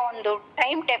ನಿದ್ರೆಯ ಒಂದು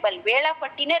ಟೈಮ್ ಟೇಬಲ್,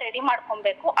 ವೇಳಾಪಟ್ಟಿನೇ ರೆಡಿ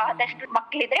ಮಾಡ್ಕೊಬೇಕು. ಆದಷ್ಟು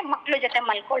ಮಕ್ಳಿದ್ರೆ ಮಕ್ಳ ಜೊತೆ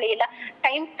ಮಲ್ಕೊಳ್ಳಿ, ಇಲ್ಲ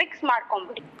ಟೈಮ್ ಫಿಕ್ಸ್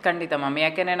ಮಾಡ್ಕೊಂಡ್ಬಿಡಿ. ಖಂಡಿತ ಮ್ಯಾಮ್,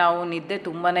 ಯಾಕೆಂದ್ರೆ ನಾವು ನಿದ್ದೆ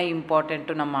ತುಂಬಾನೇ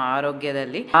ಇಂಪಾರ್ಟೆಂಟು ನಮ್ಮ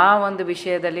ಆರೋಗ್ಯದಲ್ಲಿ. ಆ ಒಂದು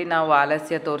ವಿಷಯದಲ್ಲಿ ನಾವು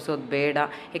ಆಲಸ್ಯ ತೋರಿಸೋದು ಬೇಡ.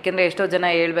 ಯಾಕೆಂದ್ರೆ ಎಷ್ಟೋ ಜನ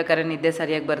ಹೇಳ್ಬೇಕಾದ್ರೆ ನಿದ್ದೆ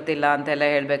ಸರಿಯಾಗಿ ಬರ್ತಿಲ್ಲ ಅಂತೆಲ್ಲ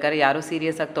ಹೇಳ್ಬೇಕಾದ್ರೆ ಯಾರು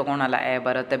ಸೀರಿಯಸ್ ಆಗಿ ತಗೊಳಲ್ಲ,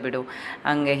 ಬರುತ್ತೆ ಬಿಡು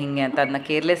ಹಂಗೆ ಹಿಂಗೆ ಅಂತ ಅದನ್ನ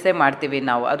ಕೇರ್ಲೆಸ್ಸೇ ಮಾಡ್ತೀವಿ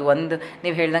ನಾವು. ಅದು ಒಂದು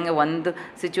ನೀವು ಹೇಳ್ದಂಗೆ ಒಂದು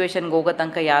ಸಿಚುವೇಶನ್ಗೆ ಹೋಗೋ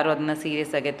ತನಕ ಯಾರು ಅದನ್ನ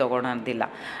ಸೀರಿಯಸ್ ಆಗಿ ತೊಗೊಳೋದಿಲ್ಲ.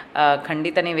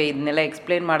 ಖಂಡಿತ ನೀವು ಇದನ್ನೆಲ್ಲ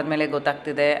ಎಕ್ಸ್ಪ್ಲೇನ್ ಮಾಡಿದ್ಮೇಲೆ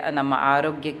ಗೊತ್ತಾಗ್ತಿದೆ ನಮ್ಮ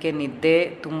ಆರೋಗ್ಯಕ್ಕೆ ನಿದ್ದೆ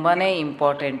ತುಂಬಾ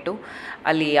ಇಂಪಾರ್ಟೆಂಟು.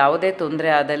 ಅಲ್ಲಿ ಯಾವುದೇ ತೊಂದರೆ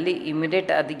ಆದಲ್ಲಿ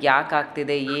ಇಮಿಡಿಯೇಟ್ ಅದಕ್ಕೆ ಯಾಕೆ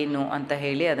ಆಗ್ತಿದೆ ಏನು ಅಂತ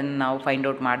ಹೇಳಿ ಅದನ್ನು ನಾವು ಫೈಂಡ್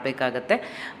ಔಟ್ ಮಾಡಬೇಕಾಗತ್ತೆ.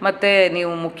 ಮತ್ತು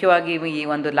ನೀವು ಮುಖ್ಯವಾಗಿ ಈ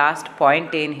ಒಂದು ಲಾಸ್ಟ್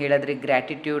ಪಾಯಿಂಟ್ ಏನು ಹೇಳಿದ್ರಿ,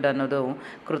 ಗ್ರ್ಯಾಟಿಟ್ಯೂಡ್ ಅನ್ನೋದು,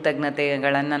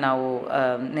 ಕೃತಜ್ಞತೆಗಳನ್ನು ನಾವು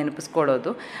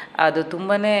ನೆನಪಿಸ್ಕೊಳ್ಳೋದು, ಅದು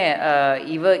ತುಂಬಾ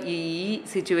ಈ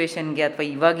ಸಿಚುವೇಶನ್ಗೆ ಅಥವಾ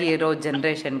ಇವಾಗ ಇರೋ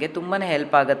ಜನ್ರೇಷನ್ಗೆ ತುಂಬಾ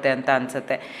ಹೆಲ್ಪ್ ಆಗುತ್ತೆ ಅಂತ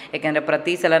ಅನಿಸುತ್ತೆ. ಯಾಕೆಂದರೆ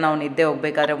ಪ್ರತಿ ಸಲ ನಾವು ನಿದ್ದೆ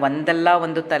ಹೋಗ್ಬೇಕಾದ್ರೆ ಒಂದಲ್ಲ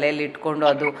ಒಂದು ತಲೆಯಲ್ಲಿ ಇಟ್ಕೊಂಡು,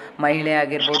 ಅದು ಮಹಿಳೆ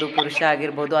ಆಗಿರ್ಬೋದು, ಪುರುಷ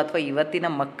ಆಗಿರ್ಬೋದು, ಅಥವಾ ಇವತ್ತಿನ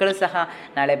ಮಕ್ಕಳು ಸಹ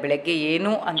ನಾಳೆ ಬೆಳಗ್ಗೆ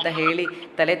ಏನು ಅಂತ ಹೇಳಿ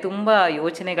ತಲೆ ತುಂಬ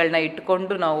ಯೋಚನೆಗಳನ್ನ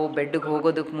ಇಟ್ಕೊಂಡು ನಾವು ಬೆಡ್ಗೆ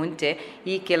ಹೋಗೋದಕ್ಕೆ ಮುಂಚೆ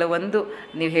ಈ ಕೆಲವೊಂದು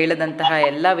ನೀವು ಹೇಳಿದಂತಹ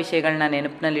ಎಲ್ಲ ವಿಷಯಗಳನ್ನ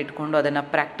ನೆನಪಿನಲ್ಲಿ ಇಟ್ಕೊಂಡು ಅದನ್ನು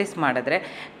ಪ್ರಾಕ್ಟೀಸ್ ಮಾಡಿದ್ರೆ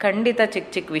ಖಂಡಿತ ಚಿಕ್ಕ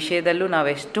ಚಿಕ್ಕ ವಿಷಯದಲ್ಲೂ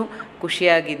ನಾವೆಷ್ಟು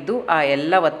ಖುಷಿಯಾಗಿದ್ದು ಆ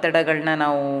ಎಲ್ಲ ಒತ್ತಡಗಳನ್ನ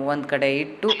ನಾವು ಒಂದು ಕಡೆ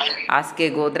ಇಟ್ಟು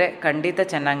ಹಾಸಿಗೆಗೆ ಹೋದರೆ ಖಂಡಿತ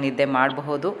ಚೆನ್ನಾಗಿ ನಿದ್ದೆ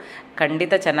ಮಾಡಬಹುದು.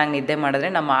 ಖಂಡಿತ ಚೆನ್ನಾಗಿ ನಿದ್ದೆ ಮಾಡಿದ್ರೆ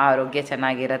ನಮ್ಮ ಆರೋಗ್ಯ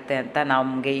ಚೆನ್ನಾಗಿರುತ್ತೆ ಅಂತ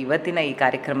ನಮಗೆ ಇವತ್ತಿನ ಈ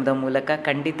ಕಾರ್ಯಕ್ರಮದ ಮೂಲಕ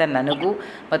ಖಂಡಿತ ನನಗೂ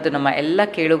ಮತ್ತು ನಮ್ಮ ಎಲ್ಲ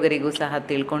ಕೇಳುಗರಿಗೂ ಸಹ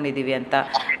ತಿಳ್ಕೊಂಡಿದ್ದೀವಿ ಅಂತ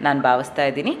ನಾನು ಭಾವಿಸ್ತಾ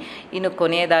ಇದ್ದೀನಿ. ಇನ್ನು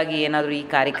ಕೊನೆಯದಾಗಿ ಏನಾದರೂ ಈ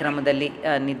ಕಾರ್ಯಕ್ರಮದಲ್ಲಿ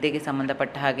ನಿದ್ದೆಗೆ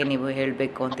ಸಂಬಂಧಪಟ್ಟ ಹಾಗೆ ನೀವು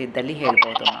ಹೇಳಬೇಕು ಅಂತಿದ್ದಲ್ಲಿ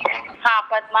ಹೇಳ್ಬೋದು. ಹಾ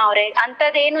ಪದ್ಮ ಅವರೇ,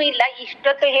 ಅಂಥದ್ದೇನು ಇಲ್ಲ,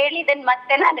 ಇಷ್ಟೊತ್ತು ಹೇಳಿದನ್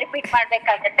ಮತ್ತೆ ನಾನು ರಿಪೀಟ್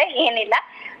ಮಾಡ್ಬೇಕಾಗತ್ತೆ. ಏನಿಲ್ಲ,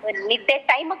 ನಿದ್ದೆ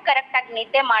ಟೈಮ್ ಕರೆಕ್ಟ್ ಆಗಿ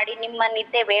ನಿದ್ದೆ ಮಾಡಿ, ನಿಮ್ಮ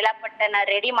ನಿದ್ದೆ ವೇಳಾಪಟ್ಟನ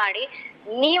ರೆಡಿ ಮಾಡಿ.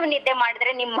 ನೀವು ನಿದ್ದೆ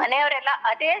ಮಾಡಿದ್ರೆ ನಿಮ್ಮ ಮನೆಯವರೆಲ್ಲ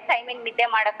ಅದೇ ಟೈಮಿಂಗ್ ನಿದ್ದೆ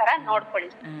ಮಾಡೋ ತರ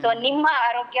ನೋಡ್ಕೊಳ್ಳಿ. ಸೊ ನಿಮ್ಮ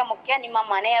ಆರೋಗ್ಯ ಮುಖ್ಯ, ನಿಮ್ಮ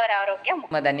ಮನೆಯವರ ಆರೋಗ್ಯ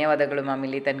ಮುಖ್ಯ. ಧನ್ಯವಾದಗಳು ಮ್ಯಾಮ್,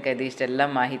 ಇಲ್ಲಿ ತನಕ ಇದು ಇಷ್ಟೆಲ್ಲ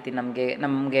ಮಾಹಿತಿ ನಮಗೆ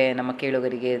ನಮ್ಮ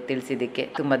ಕೇಳುಗರಿಗೆ ತಿಳಿಸಿದ್ದಕ್ಕೆ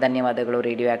ತುಂಬ ಧನ್ಯವಾದಗಳು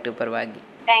ರೇಡಿಯೋ ಆಕ್ಟಿವ್ ಪರವಾಗಿ.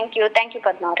 ಥ್ಯಾಂಕ್ ಯು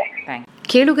ಪದ್ಮ ಅವರೇ.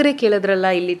 ಕೇಳುಗರೆ ಕೇಳಿದ್ರಲ್ಲ,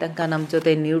 ಇಲ್ಲಿ ತನಕ ನಮ್ಮ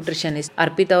ಜೊತೆ ನ್ಯೂಟ್ರಿಷನಿಸ್ಟ್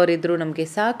ಅರ್ಪಿತಾ ಅವರಿದ್ರು. ನಮಗೆ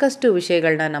ಸಾಕಷ್ಟು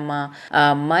ವಿಷಯಗಳನ್ನ ನಮ್ಮ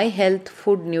ಮೈ health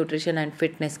food nutrition and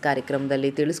fitness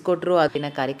ಕಾರ್ಯಕ್ರಮದಲ್ಲಿ ತಿಳಿಸ್ಕೊಟ್ರು.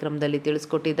 ಅದನ್ನ ಕಾರ್ಯಕ್ರಮದಲ್ಲಿ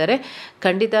ತಿಳಿಸ್ಕೊಟ್ಟಿದ್ದಾರೆ.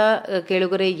 ಖಂಡಿತ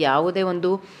ಕೇಳುಗರೆ, ಯಾವುದೇ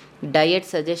ಒಂದು ಡಯಟ್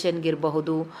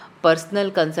ಸಜೆಷನ್ಗಿರಬಹುದು,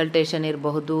 ಪರ್ಸ್ನಲ್ ಕನ್ಸಲ್ಟೇಷನ್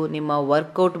ಇರಬಹುದು, ನಿಮ್ಮ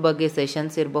ವರ್ಕೌಟ್ ಬಗ್ಗೆ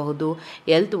ಸೆಷನ್ಸ್ ಇರಬಹುದು,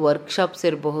 ಹೆಲ್ತ್ ವರ್ಕ್ಶಾಪ್ಸ್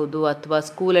ಇರಬಹುದು, ಅಥವಾ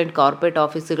ಸ್ಕೂಲ್ ಆ್ಯಂಡ್ ಕಾರ್ಪೊರೇಟ್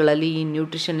ಆಫೀಸ್ಗಳಲ್ಲಿ ಈ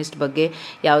ನ್ಯೂಟ್ರಿಷನಿಸ್ಟ್ ಬಗ್ಗೆ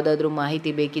ಯಾವುದಾದ್ರೂ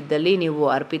ಮಾಹಿತಿ ಬೇಕಿದ್ದಲ್ಲಿ ನೀವು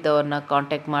ಅರ್ಪಿತಾ ಅವ್ರನ್ನ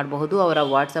ಕಾಂಟ್ಯಾಕ್ಟ್ ಮಾಡಬಹುದು. ಅವರ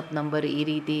ವಾಟ್ಸಪ್ ನಂಬರ್ ಈ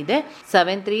ರೀತಿ ಇದೆ,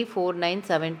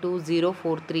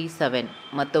 7349720437.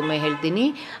 ಮತ್ತೊಮ್ಮೆ ಹೇಳ್ತೀನಿ,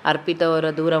 ಅರ್ಪಿತಾ ಅವರ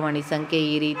ದೂರವಾಣಿ ಸಂಖ್ಯೆ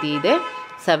ಈ ರೀತಿ ಇದೆ,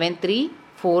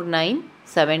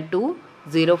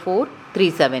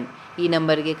 7349720437. ಈ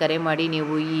ನಂಬರ್ಗೆ ಕರೆ ಮಾಡಿ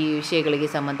ನೀವು ಈ ವಿಷಯಗಳಿಗೆ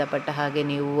ಸಂಬಂಧಪಟ್ಟ ಹಾಗೆ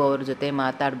ನೀವು ಅವ್ರ ಜೊತೆ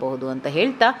ಮಾತಾಡಬಹುದು ಅಂತ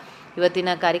ಹೇಳ್ತಾ ಇವತ್ತಿನ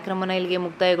ಕಾರ್ಯಕ್ರಮನ ಇಲ್ಲಿಗೆ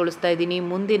ಮುಕ್ತಾಯಗೊಳಿಸ್ತಾ ಇದ್ದೀನಿ.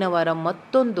 ಮುಂದಿನ ವಾರ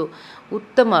ಮತ್ತೊಂದು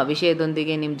ಉತ್ತಮ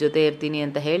ವಿಷಯದೊಂದಿಗೆ ನಿಮ್ಮ ಜೊತೆ ಇರ್ತೀನಿ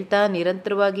ಅಂತ ಹೇಳ್ತಾ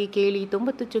ನಿರಂತರವಾಗಿ ಕೇಳಿ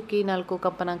 90.4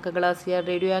 ಕಂಪನಾಂಕಗಳ CR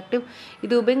ರೇಡಿಯೋ ಆಕ್ಟಿವ್.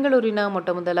 ಇದು ಬೆಂಗಳೂರಿನ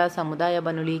ಮೊಟ್ಟಮೊದಲ ಸಮುದಾಯ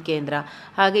ಬಾನುಲಿ ಕೇಂದ್ರ.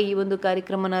 ಹಾಗೆ ಈ ಒಂದು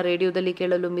ಕಾರ್ಯಕ್ರಮನ ರೇಡಿಯೋದಲ್ಲಿ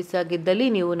ಕೇಳಲು ಮಿಸ್ ಆಗಿದ್ದಲ್ಲಿ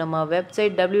ನೀವು ನಮ್ಮ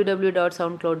ವೆಬ್ಸೈಟ್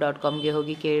www.soundcloud.comಗೆ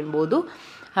ಹೋಗಿ ಕೇಳ್ಬೋದು.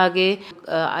 ಹಾಗೆ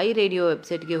ಐ ರೇಡಿಯೋ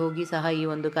ವೆಬ್ಸೈಟ್ಗೆ ಹೋಗಿ ಸಹ ಈ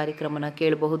ಒಂದು ಕಾರ್ಯಕ್ರಮನ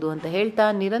ಕೇಳಬಹುದು ಅಂತ ಹೇಳ್ತಾ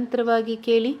ನಿರಂತರವಾಗಿ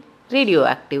ಕೇಳಿ ರೇಡಿಯೋ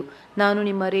ಆಕ್ಟಿವ್. ನಾನು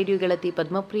ನಿಮ್ಮ ರೇಡಿಯೋ ಗೆಳತಿ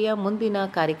ಪದ್ಮಪ್ರಿಯ. ಮುಂದಿನ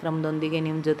ಕಾರ್ಯಕ್ರಮದೊಂದಿಗೆ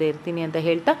ನಿಮ್ಮ ಜೊತೆ ಇರ್ತೀನಿ ಅಂತ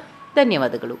ಹೇಳ್ತಾ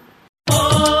ಧನ್ಯವಾದಗಳು.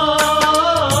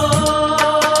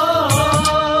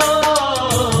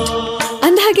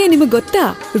 ಅಂದಹಾಗೆ ನಿಮಗೆ ಗೊತ್ತಾ,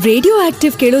 ರೇಡಿಯೋ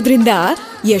ಆಕ್ಟಿವ್ ಕೇಳೋದ್ರಿಂದ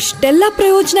ಎಷ್ಟೆಲ್ಲ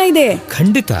ಪ್ರಯೋಜನ ಇದೆ.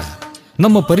 ಖಂಡಿತ.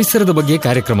 ನಮ್ಮ ಪರಿಸರದ ಬಗ್ಗೆ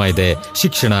ಕಾರ್ಯಕ್ರಮ ಇದೆ.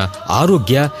 ಶಿಕ್ಷಣ,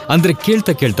 ಆರೋಗ್ಯ, ಅಂದ್ರೆ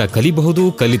ಕೇಳ್ತಾ ಕೇಳ್ತಾ ಕಲಿಬಹುದು,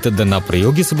 ಕಲಿತದ್ದನ್ನ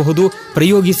ಪ್ರಯೋಗಿಸಬಹುದು,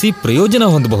 ಪ್ರಯೋಗಿಸಿ ಪ್ರಯೋಜನ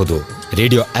ಹೊಂದಬಹುದು.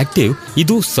 ರೇಡಿಯೋ ಆಕ್ಟಿವ್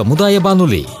ಇದು ಸಮುದಾಯ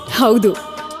ಬಾನುಲಿ. ಹೌದು,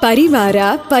 ಪರಿವಾರ,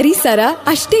 ಪರಿಸರ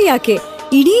ಅಷ್ಟೇ ಯಾಕೆ,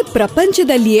 ಇಡೀ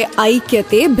ಪ್ರಪಂಚದಲ್ಲಿಯೇ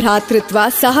ಐಕ್ಯತೆ, ಭ್ರಾತೃತ್ವ,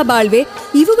 ಸಹಬಾಳ್ವೆ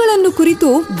ಇವುಗಳನ್ನು ಕುರಿತು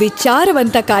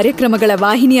ವಿಚಾರವಂತ ಕಾರ್ಯಕ್ರಮಗಳ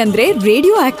ವಾಹಿನಿ ಅಂದ್ರೆ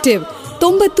ರೇಡಿಯೋ ಆಕ್ಟಿವ್.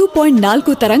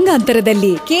 90.4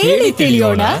 ತರಂಗಾಂತರದಲ್ಲಿ ಕೇಳಿ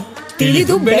ತಿಳಿಯೋಣ,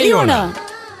 ತಿಳಿದು ಬೆಳೆಯೋಣ.